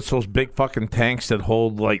 what's those big fucking tanks that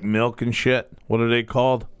hold like milk and shit? What are they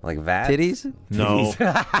called? Like vats? Titties? No,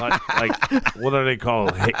 like what are they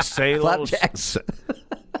called? Salos? Flapjacks.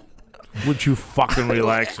 Would you fucking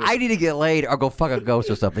relax? I need to get laid or go fuck a ghost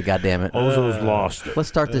or something. God damn it! Ozo's lost it. Let's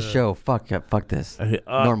start this show. Fuck this.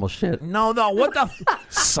 Normal shit. No, what the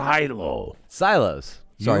silo? Silos.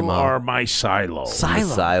 Sorry, you Mom. are my silo.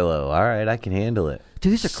 Silo. All right, I can handle it.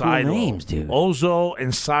 Dude, these are cool Silo. names, dude. Ozo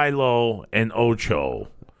and Silo and Ocho.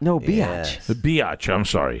 No, biatch. Yes. The Biatch, I'm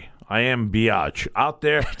sorry. I am Biatch. Out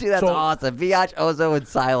there. Dude, that's awesome. Biatch, Ozo, and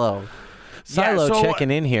Silo. Silo so- checking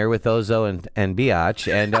in here with Ozo and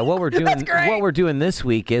Biatch, and what we're doing this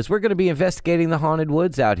week is we're going to be investigating the haunted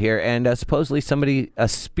woods out here, and supposedly a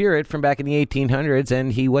spirit from back in the 1800s,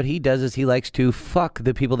 and what he does is he likes to fuck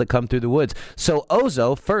the people that come through the woods. So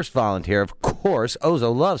Ozo, first volunteer, of course.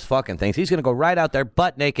 Ozo loves fucking things. He's going to go right out there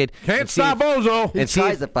butt naked. Can't and see stop if- Ozo. and see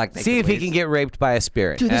tries if, to fuck naked see if he ladies. can get raped by a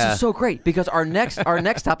spirit. Dude, this is so great because our next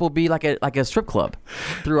stop will be like a strip club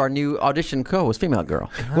through our new audition co-host female girl.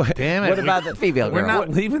 Damn it. What about the female girl? We're not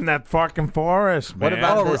leaving that fucking forest, man. What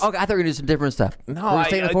about Oh, this? okay, I thought we were gonna do some different stuff. No, we're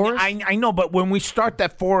staying in the forest. I know, but when we start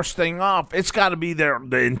that forest thing off, it's got to be there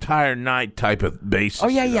the entire night type of basis. Oh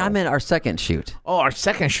yeah, you yeah. know? I meant our second shoot. Oh, our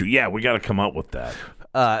second shoot. Yeah, we got to come up with that.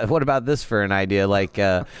 What about this for an idea? Like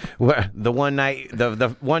where the one night,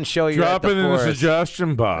 the one show you're Drop at it the in the forest.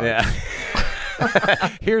 suggestion box. Yeah.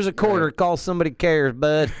 Here's a quarter. Call somebody cares,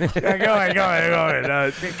 bud. Yeah, go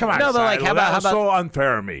ahead. Come on, No, but, like, Silo, how about- that how was about- so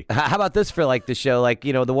unfair of me. How about this for like the show? Like,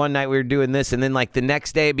 you know, the one night we were doing this, and then like the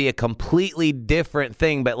next day it'd be a completely different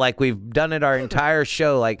thing. But like we've done it our entire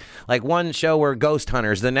show. Like one show we're ghost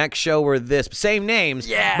hunters, the next show we're this, same names.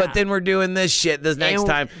 Yeah. But then we're doing this shit this next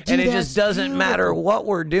time, dude, and it that's just doesn't matter beautiful. what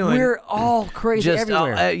we're doing. We're all crazy just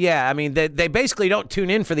everywhere. yeah. I mean, they basically don't tune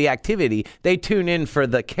in for the activity; they tune in for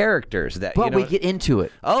the characters. That but you know, we get into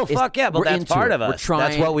it. Oh, It's- fuck yeah, but we're that's into part it. of us. We're trying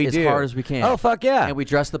That's what we as do. hard as we can. Oh, fuck yeah. And we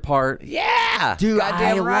dress the part. yeah, Dude,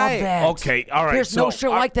 goddamn I right. love that. Okay, all right. There's no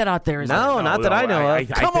show like that out there. Is No, there? not that I know of.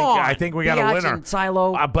 Come on. I think we got a Biatch winner. and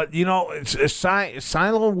Silo. But you know,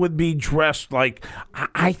 Silo would be dressed like.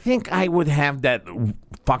 I think I would have that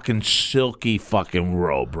fucking silky fucking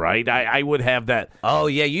robe, right? I would have that. Oh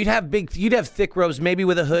yeah, you'd have thick robes, maybe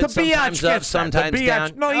with a hood. The sometimes biatch up, gets sometimes that. The biatch,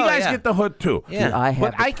 down. No, you Oh, guys yeah. get the hood too. Yeah. Dude, I have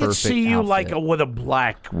But the I could perfect see you like outfit. with a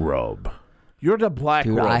black robe. You're the black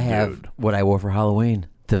Dude, robe, I have dude. what I wore for Halloween.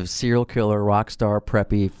 The serial killer, rock star,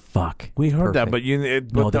 preppy. Fuck. We heard that,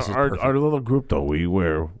 Perfect. but No, this is perfect. our little group though, we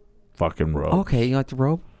wear fucking robes. Okay, you like the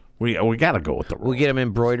robe? We got to go with the robe. We'll get them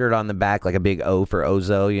embroidered on the back like a big O for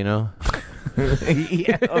Ozo, you know.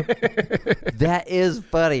 That is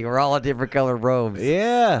funny. We're all in different color robes.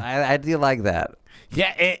 Yeah, I do like that.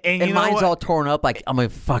 Yeah, and And you know mine's what? all torn up like I'm a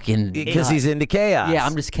fucking. because he's into chaos. Yeah,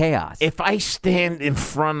 I'm just chaos. If I stand in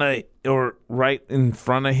front of or right in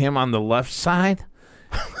front of him on the left side,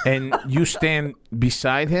 and you stand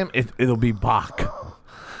beside him, it'll be Bach.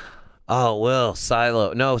 Oh well,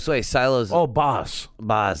 Silo. No, so wait, Silo's Oh, Boss.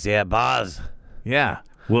 Boz. Yeah, Boz. Yeah,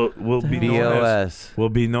 we'll be known as BOS. we'll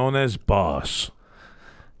be known as Boss.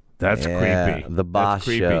 That's Yeah, creepy. the Boss That's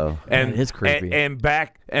creepy. Show. And That is creepy.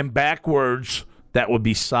 And backwards, that would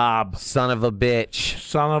be Sob. Son of a bitch.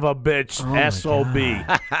 Son of a bitch. SOB.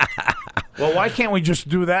 Well, why can't we just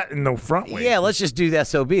do that in the front way? Yeah, let's just do the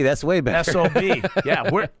SOB. That's way better. SOB. Yeah,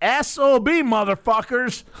 we're SOB,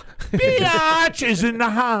 motherfuckers. Biatch is in the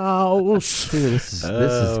house. Dude, this is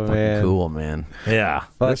fucking man. cool, man. Yeah,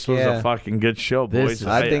 this was yeah. a fucking good show, This boys. is-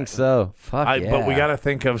 I think so. Fuck yeah. But we got to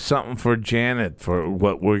think of something for Janet for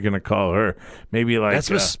what we're gonna call her. Maybe like That's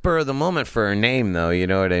what's spur of the moment for her name, though. You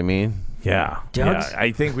know what I mean? yeah. Jugs?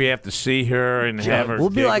 I think we have to see her and have her.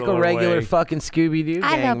 We'll be like a giggle regular away. fucking Scooby Doo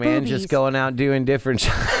gang, man, just going out doing different.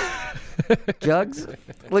 Jugs?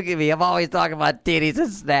 Look at me. I'm always talking about titties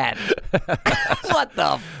and snatch. What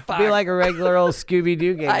the fuck? Be like a regular old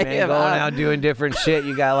Scooby-Doo game, I man. am- Going out doing different shit.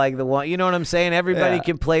 You got like the one, you know what I'm saying? Everybody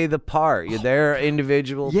can play the part. You're their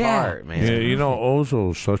individual part, man. Yeah, you know,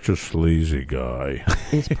 Ozo's such a sleazy guy.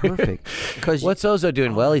 It's perfect. Because What's Ozo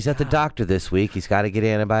doing? Well, he's at the doctor this week. He's got to get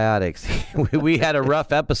antibiotics. we had a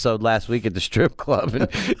rough episode last week at the strip club,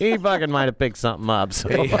 and he fucking might have picked something up. So,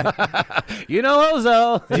 you know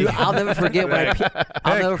Ozo. Dude, I'll never forget when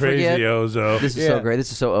I'll never Crazy forget. Ozo. This is so great.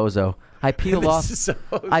 This is so Ozo. I peeled off.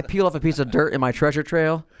 I peeled off a piece of dirt in my treasure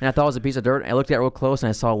trail, and I thought it was a piece of dirt. And I looked at it real close, and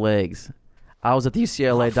I saw legs. I was at the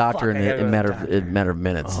UCLA doctor in a matter of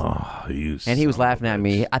minutes, Oh, you and he was laughing at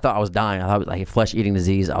me. I thought I was dying. I thought it was like a flesh-eating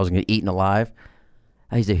disease. I was going to get eaten alive.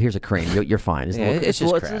 He said, "Here's a cream. You're fine. It's, Yeah, a little, it's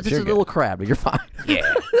just crabs. It's You're a little crab, but you're fine."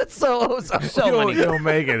 Yeah. That's so Ozo. You don't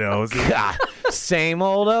make it, Ozo. God, same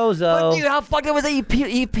old But Ozo. dude, how fucked up was that?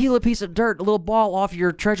 You peel a piece of dirt, a little ball off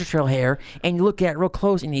your treasure trail hair, and you look at it real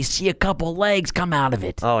close, and you see a couple legs come out of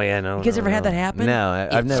it. Oh yeah, no. You guys ever had that happen? No,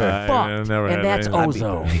 I've It's never. fucked, never and had that's anything.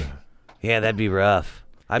 Ozo. Yeah, that'd be rough.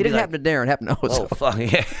 It didn't happen to Darren. It happened to Ozo. Oh fuck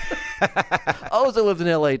yeah! Ozo lives in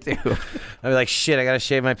L.A. too. I'd be like, shit, I gotta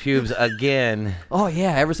shave my pubes again. Oh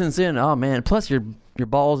yeah, ever since then. Oh man. Plus your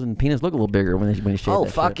balls and penis look a little bigger when you shave. Oh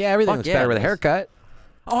that fuck shit. yeah, everything Fuck looks yeah, better with a it does. haircut.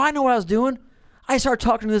 Oh, I know what I was doing. I started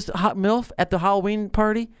talking to this hot MILF at the Halloween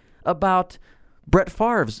party about Brett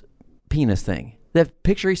Favre's penis thing. That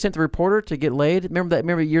picture he sent the reporter to get laid.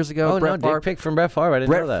 Remember years ago? Oh Brett no, Favre, dick pic from Brett Favre. I didn't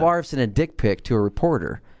Brett know that. Favre sent a dick pic to a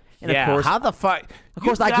reporter. And Yeah, of course, how the fuck? Of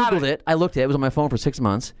course, I googled it. I looked at it. It was on my phone for 6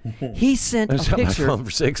 months. He sent It's a on my picture. phone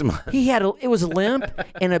for 6 months. He had it was limp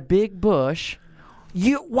and a big bush.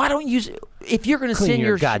 Why don't you? If you're going to Clean send your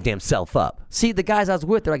your goddamn self up. see the guys I was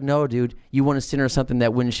with, they're like, no, dude, you want to send her something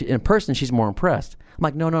that when she in person she's more impressed. I'm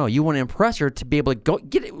like, no, you want to impress her to be able to go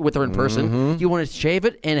get it with her in person. You want to shave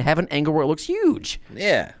it and have an angle where it looks huge.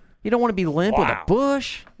 Yeah. You don't want to be limp with a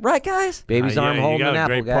bush, right, guys? Baby's arm you holding got an a apple,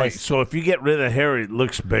 great guys. point. So if you get rid of the hair, it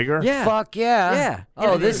looks bigger. Yeah. Fuck yeah. Yeah.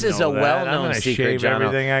 Oh, Yeah, this I is a didn't know that. I'm well-known gonna secret, shave John.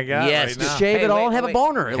 everything I got Yes, right just now. Shave it all and have a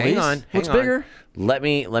boner, at hang least. On, Looks hang on. bigger. Let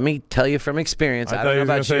me tell you from experience. I I thought don't you know were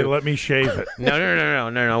going about to say, you. let me shave it.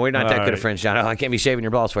 No. We're not that All good of right. friends, John. I can't be shaving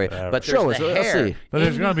your balls for you. But Show there's us. the Let's hair. see. But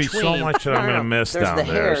there's in gonna be so between- much that I'm gonna miss There's down the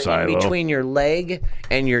there, hair Silo. in between your leg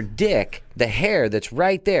and your dick. The hair that's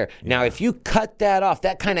right there. Now, if you cut that off,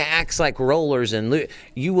 that kind of acts like rollers, and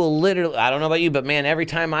you will literally. I don't know about you, but man, every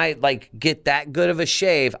time I get that good of a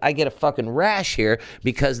shave, I get a fucking rash here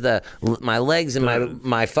because my legs and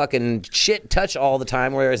my fucking shit touch all the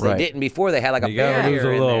time, whereas Right. they didn't before. They had like a You gotta lose a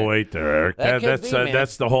barrier in little there. weight there, Eric. That could be, man.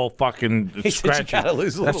 That's the whole fucking said you scratching. gotta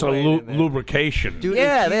lose a That's little a weight in there. lubrication. Dude,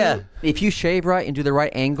 Yeah. If you shave right and do the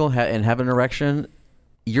right angle and have an erection,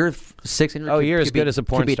 you're 6 inches. Oh, you're as could be- good as a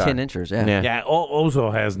porn could be star. 10 inches. Yeah. Yeah. Yeah,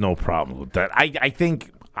 Ozo has no problem with that. I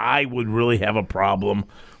think I would really have a problem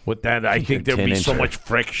with that. I think there'd be so 10-incher. much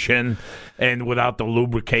friction, and without the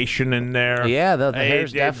lubrication in there, Yeah, the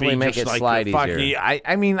hairs it'd definitely be make just it like slide a fucking- easier.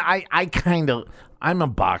 I mean, I'm a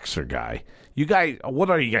boxer guy. You guys, what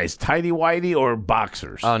are you guys, tighty whitey or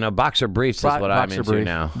boxers? Oh no, boxer briefs is what I'm Boxer into brief.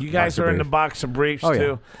 now. You guys Boxer are into brief. boxer briefs Oh, yeah.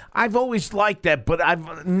 too. I've always liked that, but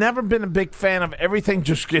I've never been a big fan of everything.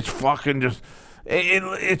 Just gets fucking just.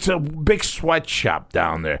 It's a big sweatshop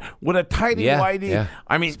down there with a tighty Yeah, whitey. yeah.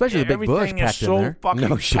 I mean, Especially the big bush everything is packed in so there. fucking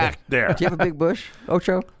No shit. packed there. Do you have a big bush,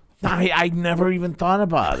 Ocho? I never even thought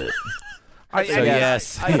about it. I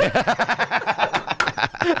yes.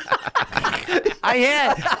 I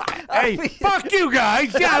had. Hey, fuck you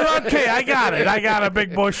guys. Yeah, okay, I got it. I got a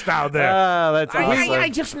big bush down there. Oh, that's I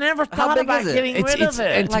just never thought big about is it? getting rid of it.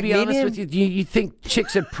 And to Like be honest medium? with you, you think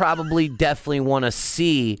chicks would probably definitely want to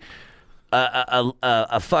see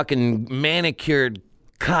a fucking manicured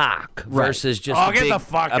cock versus just Oh, a get big, the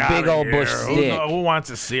fuck a out big of old here. bush stick. Who wants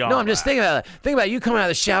to see all No, I'm just that? thinking about it. Think about it. You come out of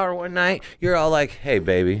the shower one night, you're all like, "Hey,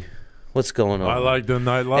 baby, what's going on?" I like the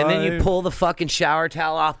nightlife. and then you pull the fucking shower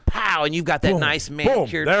towel off, pow, and you've got that nice Boom,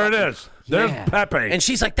 manicured. there it fucking- is. There's Yeah. Pepe. And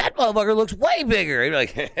she's like, "That motherfucker looks way bigger." You're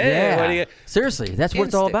like, "Hey, Yeah. what do you?" Seriously, that's what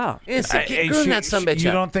it's all Instant. about. Instant. Hey, Groom that sumbitch you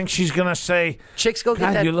up. don't think she's gonna say, Chicks go get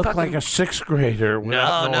God, that you look fucking- like a sixth grader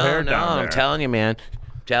without no hair down there. I'm telling you, man.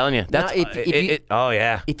 Telling you. That's if you- oh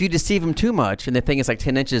yeah. If you deceive them too much and they think it's like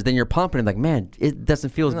 10 inches, then you're pumping and like, man, it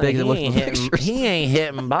doesn't feel as big as it looks in the pictures. He ain't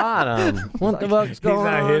hitting bottom. What the fuck's going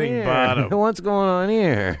not on hitting here? bottom. What's going on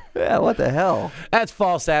here? Yeah, what the hell? That's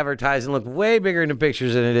false advertising. Look way bigger in the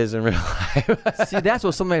pictures than it is in real life. See, that's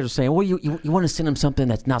what somebody was saying. Well, you want to send them something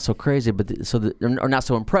that's not so crazy, but or not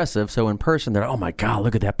so impressive. So in person, they're, oh my God,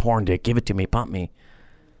 look at that porn dick. Give it to me, pump me.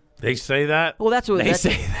 They say that? Well, that's what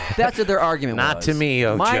that's what their argument was. Not to me,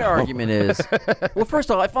 Ocho. My argument is, well, first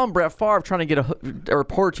of all, if I'm Brett Favre trying to get a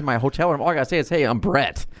report to my hotel room, all I gotta say is, "Hey, I'm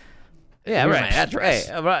Brett." Yeah, Here's right. my address.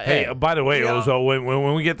 Hey, by the way, Ozo,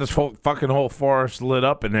 when we get this fucking whole forest lit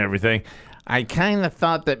up and everything, I kind of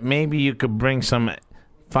thought that maybe you could bring some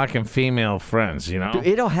fucking female friends, you know? Dude,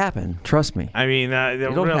 it'll happen. Trust me. I mean,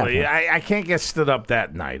 really, happen. I can't get stood up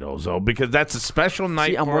that night, Ozo, because that's a special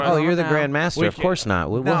night. See, I'm for working us. Oh, you're the now. Grand Master. Of course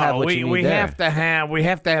not. We'll No, have what you need we there. have to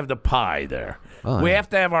have the pie there. Oh, we yeah. have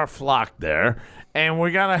to have our flock there, and we're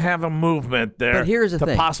gonna have a movement there. But here's the to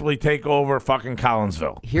thing. possibly take over fucking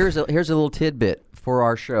Collinsville. Here's a little tidbit for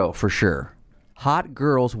our show for sure. Hot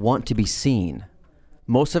girls want to be seen.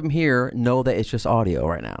 Most of them here know that it's just audio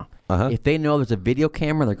right now. If they know there's a video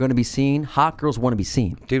camera, they're going to be seen. Hot girls want to be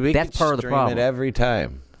seen. Dude, we That's could part of the stream problem. it every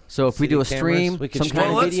time. So if we do a City stream, cameras, we could some stream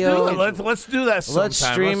kind it. of Let's video, do it. Let's do that. Let's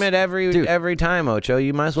sometime. stream it Dude. every time, Ocho.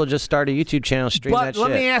 You might as well just start a YouTube channel, stream But that let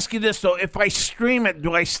shit. me ask you this though: if I stream it,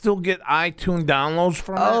 do I still get iTunes downloads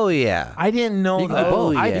from it? Oh yeah. I didn't know you can that. do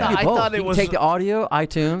both. yeah. You can do I both. thought You it can was take the audio,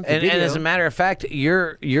 iTunes, the And video. as a matter of fact,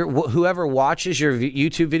 whoever watches your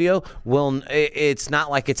YouTube video will. It's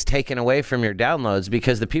not like it's taken away from your downloads,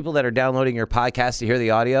 because the people that are downloading your podcast to hear the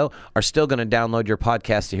audio are still going to download your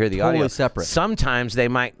podcast to hear the Totally audio. separate. Sometimes they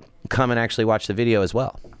might come and actually watch the video as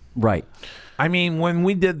well. right. I mean, when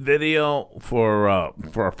we did video for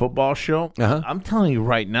our football show, I'm telling you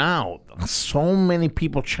right now, so many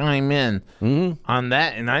people chime in on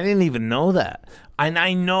that, and I didn't even know that. And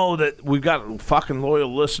I know that we've got fucking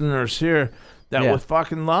loyal listeners here that Yeah. would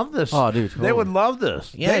fucking love this. Oh, dude, they totally. would love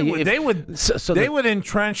this. Yeah, they would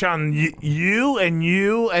entrench on you,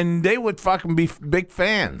 and they would fucking be big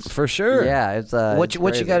fans. For sure. Yeah, it's what you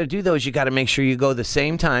crazy. got to do though is you got to make sure you go the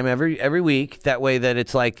same time every week. That way that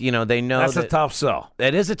it's like, you know, they know That's that a tough sell.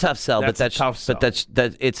 It is a tough sell, That's a tough sell. but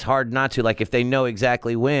that it's hard not to. Like if they know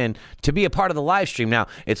exactly when to be a part of the live stream. Now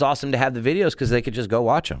it's awesome to have the videos because they could just go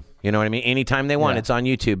watch them. You know what I mean? Anytime they want, Yeah. it's on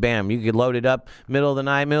YouTube. Bam, you could load it up middle of the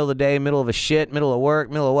night, middle of the day, middle of a shit, middle of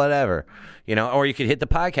work, middle of whatever. You know, or you could hit the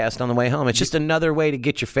podcast on the way home. It's just another way to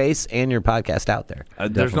get your face and your podcast out there.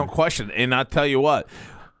 There's no question. And I'll tell you what,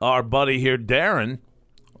 our buddy here, Darren,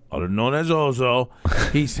 other known as Ozo,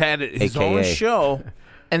 he's had his own AKA. show,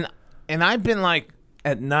 and I've been like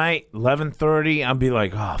at night 11:30, I'll be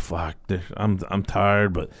like, oh fuck, I'm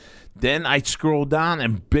tired, but then I scroll down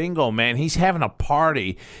and bingo, man, he's having a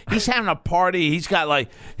party. He's having a party. He's got like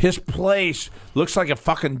his place looks like a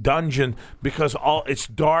fucking dungeon because it's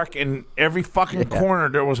dark and every fucking corner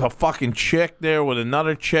there was a fucking chick there with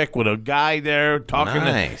another chick with a guy there talking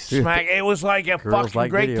Nice. to smack. It was like a Girls fucking like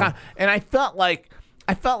great video. time. And I felt like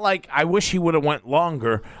I wish he would have went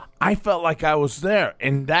longer. I felt like I was there,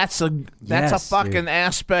 and that's a Yes, fucking dude.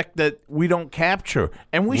 aspect that we don't capture,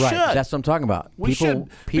 and we Right. should. That's what I'm talking about. We should,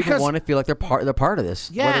 People because- want to feel like they're part of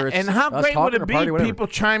this. yeah, whether it's and how us great would talking it or be? party, whatever. People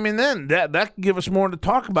chiming in. That could give us more to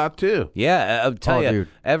talk about too. Yeah, I'll tell Oh, you, dude.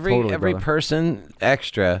 every Totally, brother. person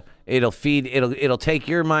extra, it'll take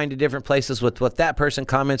your mind to different places with what that person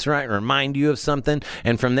comments, right, and remind you of something,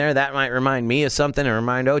 and from there that might remind me of something and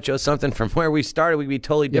remind Ocho something. From where we started, we'd be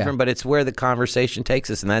totally different, but it's where the conversation takes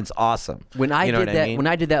us, and that's awesome. When I You know did what that, mean? when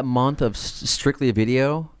I did that month of strictly a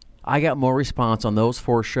video, I got more response on those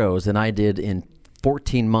 4 shows than I did in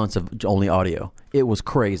 14 months of only audio. It was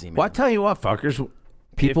crazy, man. Well, I tell you what, fuckers.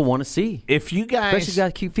 People want to see. If you guys, Especially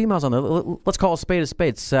got cute females on there. Let's call a spade a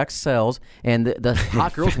spade. Sex sells, and the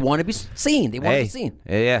hot girls want to be seen. They want to be seen.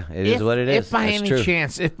 Yeah, it is what it is. If by That's any true.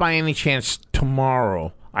 chance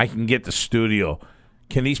tomorrow I can get the studio,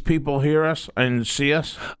 can these people hear us and see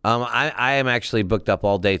us? I am actually booked up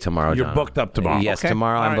all day tomorrow. You're John. booked up tomorrow. Yes, Okay.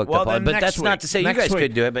 tomorrow All I'm right. booked Well, up. then But next that's not week. to say you Next guys week.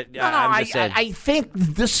 could do it. But No, I'm I just saying. I think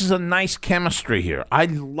this is a nice chemistry here. I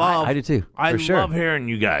love. I do too, I for sure. love hearing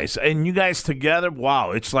you guys and you guys together.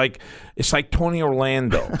 Wow, it's like Tony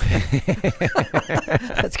Orlando.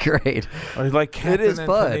 That's great. Or like It Captain is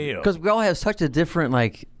fun Antonio. because we all have such a different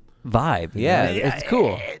vibe. you Yeah. know? it's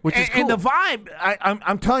cool. Which is cool. And the vibe,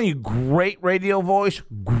 I'm telling you, great radio voice,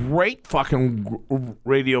 great fucking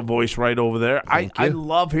radio voice right over there. I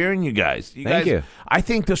love hearing you guys. Thank guys, you. I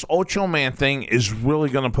think this Ocho Man thing is really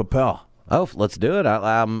going to propel. Oh, let's do it.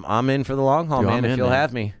 I'm in for the long haul, Dude, man. I'm If in, you'll man.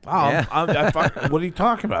 have me. Oh, yeah. what are you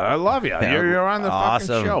talking about? I love you. You're on the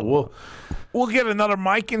Awesome. fucking show. We'll get another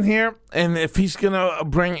mic in here, and if he's going to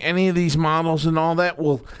bring any of these models and all that,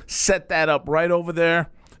 we'll set that up right over there.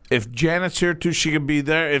 If Janet's here too, she could be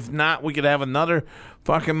there. If not, we could have another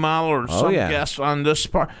fucking model or some guest on this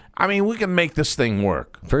part. I mean, we can make this thing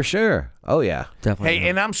work. For sure. Oh, yeah. Definitely. Hey,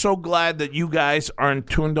 and I'm so glad that you guys are in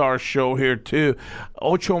tuned to our show here, too.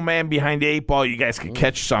 Ocho Man Behind the 8 Ball. You guys can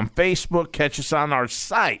catch us on Facebook, catch us on our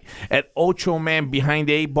site at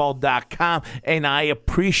ochomanbehindtheeightball.com. And I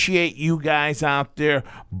appreciate you guys out there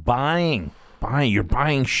buying. You're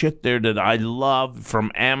buying shit there that I love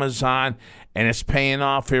from Amazon. And it's paying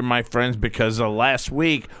off here, my friends, because last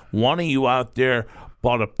week, one of you out there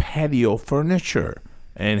bought a patio furniture.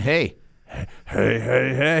 And hey,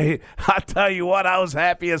 I tell you what, I was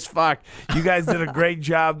happy as fuck. You guys did a great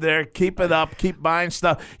job there. Keep it up. Keep buying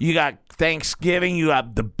stuff. You got Thanksgiving. You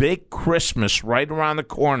got the big Christmas right around the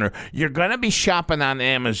corner. You're going to be shopping on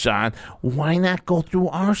Amazon. Why not go through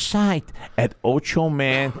our site at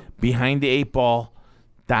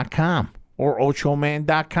ochomanbehindtheeightball.com or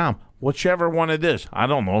ochoman.com. Whichever one it is. I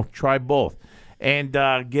don't know. Try both. And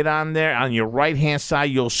get on there. On your right-hand side,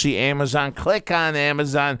 you'll see Amazon. Click on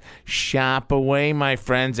Amazon. Shop away, my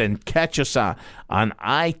friends, and catch us on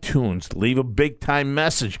iTunes. Leave a big-time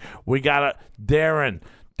message. We got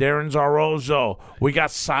Darren's our Ozo. We got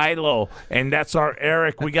Silo, and that's our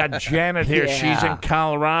Eric. We got Janet here. She's in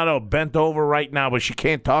Colorado, bent over right now, but she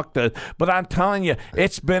can't talk to us. But I'm telling you,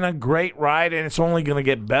 it's been a great ride, and it's only going to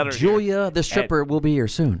get better. Julia, the stripper, will be here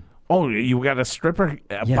soon. Oh, you got a stripper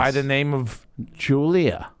by the name of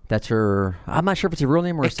Julia. That's her. I'm not sure if it's a real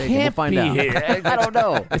name or a stage name. We'll find out. I don't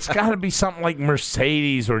know. It's got to be something like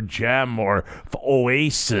Mercedes or Gem or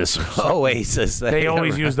Oasis. Oasis. They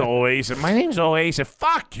always use the Oasis. My name's Oasis.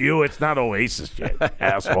 Fuck you. It's not Oasis yet,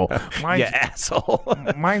 asshole. Asshole.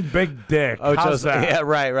 Mine's Big Dick. How's that? Yeah,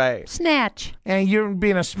 right. Snatch. And you're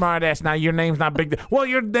being a smart ass now. Your name's not Big Dick. Well,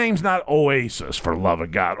 your name's not Oasis, for love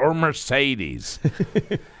of God, or Mercedes.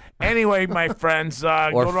 Anyway, my friends,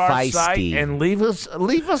 go to our site and leave us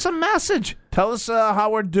a message. Tell us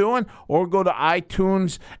how we're doing, or go to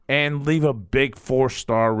iTunes and leave a big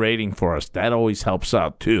 4-star rating for us. That always helps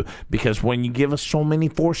out, too, because when you give us so many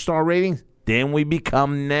 4-star ratings, then we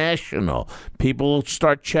become national. People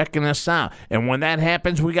start checking us out. And when that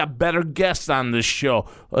happens, we got better guests on this show.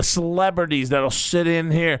 Celebrities that'll sit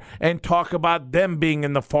in here and talk about them being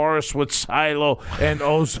in the forest with Silo and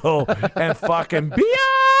Ozo and fucking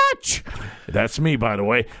biatch. That's me, by the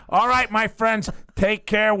way. All right, my friends, take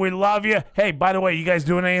care. We love you. Hey, by the way, you guys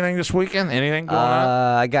doing anything this weekend? Anything going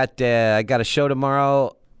on? I got a show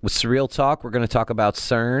tomorrow with Surreal Talk. We're going to talk about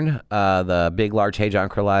CERN, the Big Large Hadron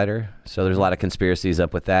Collider. So there's a lot of conspiracies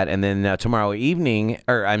up with that. And then Saturday evening,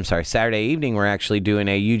 we're actually doing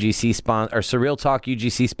a Surreal Talk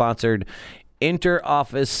UGC sponsored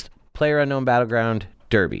inter-office PlayerUnknown Battleground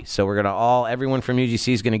Derby. So we're gonna everyone from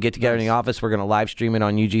UGC is gonna get together in the office. We're gonna live stream it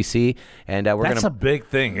on UGC, and that's a big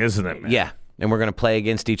thing, isn't it, man? Yeah. And we're going to play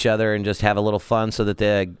against each other and just have a little fun so that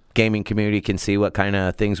the gaming community can see what kind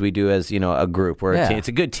of things we do as, a group. It's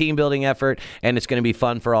a good team building effort, and it's going to be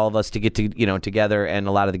fun for all of us to get to, together, and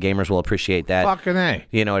a lot of the gamers will appreciate that. Fucking A.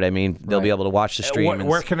 You know what I mean? They'll be able to watch the stream.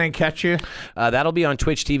 Where can they catch you? That'll be on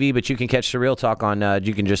Twitch TV, but you can catch Surreal Talk on,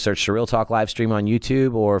 you can just search Surreal Talk live stream on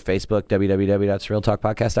YouTube or Facebook,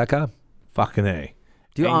 www.surrealtalkpodcast.com. Fucking A.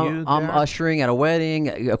 I'm ushering at a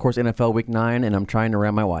wedding, of course, NFL Week 9, and I'm trying to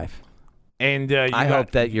ram my wife. And I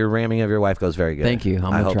hope that your ramming of your wife goes very good. Thank you.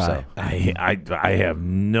 I hope so. I have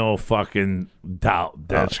no fucking doubt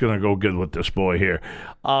that's going to go good with this boy here.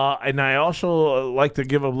 And I also like to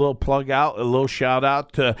give a little a little shout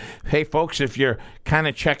out to, hey, folks, if you're kind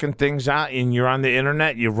of checking things out and you're on the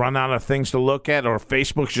internet, you run out of things to look at, or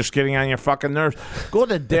Facebook's just getting on your fucking nerves, go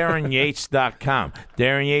to DarrenYates.com.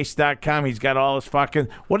 DarrenYates.com. He's got all his fucking,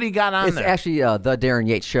 what do you got on there? It's actually the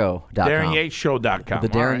DarrenYatesShow.com. DarrenYatesShow.com. The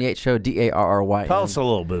Darren Yates Show, DARRY. Tell us a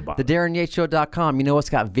little bit about the DarrenYatesShow.com. It's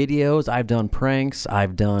got videos. I've done pranks.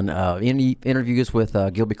 I've done interviews with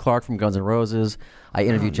Gilby Clarke from Guns N' Roses. I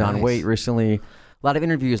interviewed John Waite recently. A lot of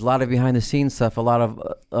interviews, a lot of behind-the-scenes stuff, a lot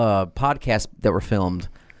of podcasts that were filmed,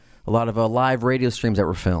 a lot of live radio streams that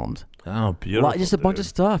were filmed. Oh, beautiful! Just a bunch of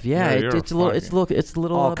stuff. Yeah, it's a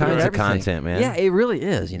little all kinds of content, man. Yeah, it really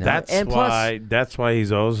is. That's why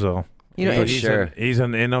he's Ozo. He's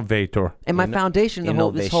an innovator. And my foundation,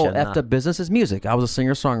 this whole effed up business is music. I was a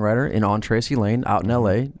singer-songwriter and on Tracy Lane out in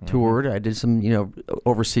L.A. Toured. I did some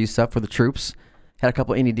overseas stuff for the troops. Had a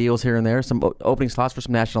couple indie deals here and there, some opening slots for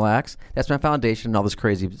some national acts. That's my foundation and all this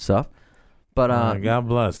crazy stuff. But God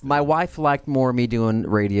bless. My wife liked more me doing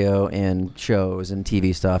radio and shows and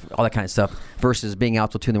TV stuff, all that kind of stuff, versus being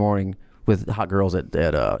out till 2 a.m. with hot girls at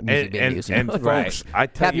music venues. And folks, I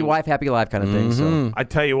tell happy you, wife, happy life kind of thing. So I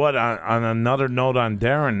tell you what, on another note on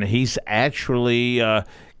Darren, he's actually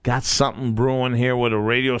got something brewing here with a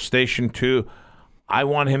radio station too. I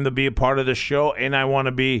want him to be a part of the show, and I want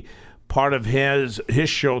to be part of his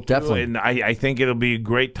show too. Definitely. And I think it'll be a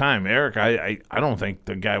great time. Eric, I don't think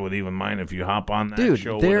the guy would even mind if you hop on that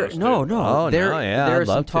show with us. Oh, there I'd are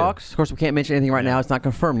some love to. talks. Of course, we can't mention anything right now. It's not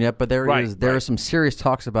confirmed yet, but there are some serious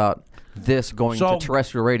talks about this going to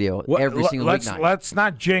terrestrial radio every single weeknight. Let's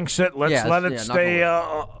not jinx it. Let's let it stay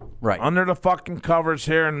under the fucking covers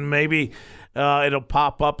here, and maybe it'll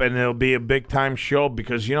pop up and it'll be a big time show,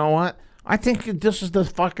 because you know what? I think this is the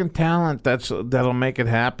fucking talent that'll make it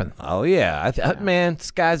happen. Oh yeah, man,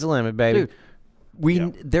 sky's the limit, baby.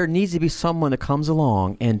 Dude, there needs to be someone that comes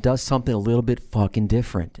along and does something a little bit fucking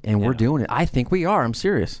different, and we're doing it. I think we are. I'm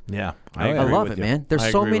serious. Yeah, I love it, man.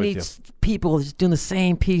 There's so many people just doing the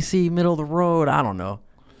same PC, middle of the road. I don't know.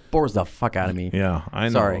 Bores the fuck out of me. Yeah, I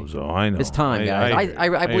know. Sorry. So I know. It's time, guys.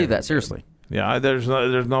 I believe that, seriously. Yeah, there's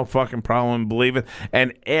no fucking problem in believing.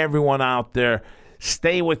 And everyone out there,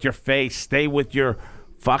 stay with your faith, stay with your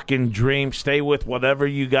fucking dream, stay with whatever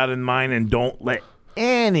you got in mind, and don't let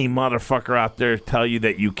any motherfucker out there tell you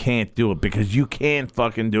that you can't do it, because you can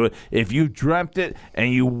fucking do it. If you dreamt it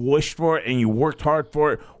and you wished for it and you worked hard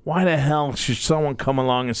for it, why the hell should someone come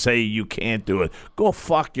along and say you can't do it? Go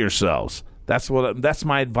fuck yourselves. That's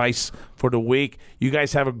my advice for the week. You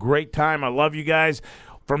guys have a great time. I love you guys.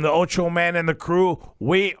 From the Ocho Man and the crew,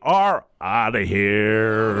 we are out of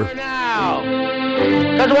here. Now,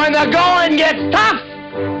 because when the going gets tough,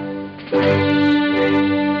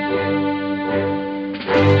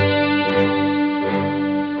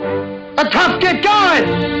 the tough get going.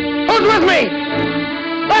 Who's with me?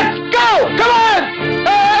 Let's go! Come on!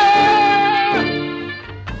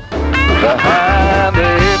 Behind the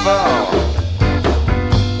eight ball,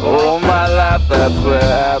 all my life that's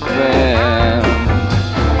where I've been.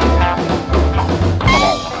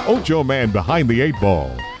 Ocho Man Behind the Eight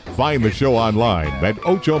Ball. Find the show online at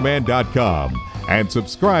ochoman.com and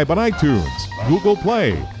subscribe on iTunes, Google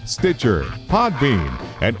Play, Stitcher, Podbean,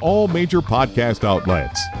 and all major podcast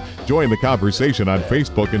outlets. Join the conversation on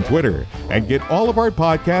Facebook and Twitter, and get all of our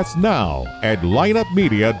podcasts now at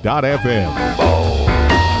lineupmedia.fm.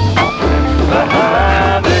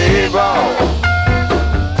 Behind the eight ball,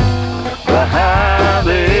 behind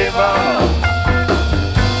the eight ball,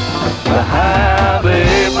 behind the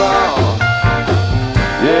eight ball,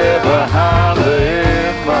 yeah, behind the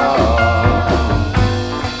eight ball.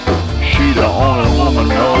 She the only woman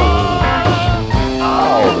knows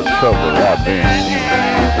all the trouble I've been in.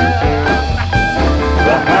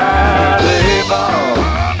 Behind the eight ball,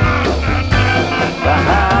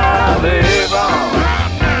 behind the eight ball,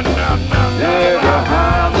 yeah,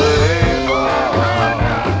 behind the eight ball,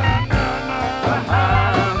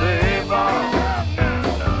 behind the eight ball,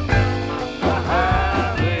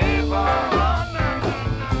 behind the eight ball,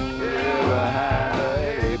 yeah, behind the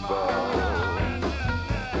eight ball.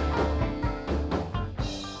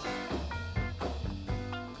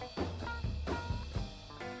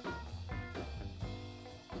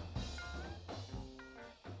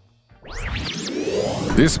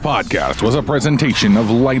 This podcast was a presentation of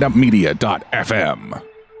lightupmedia.fm.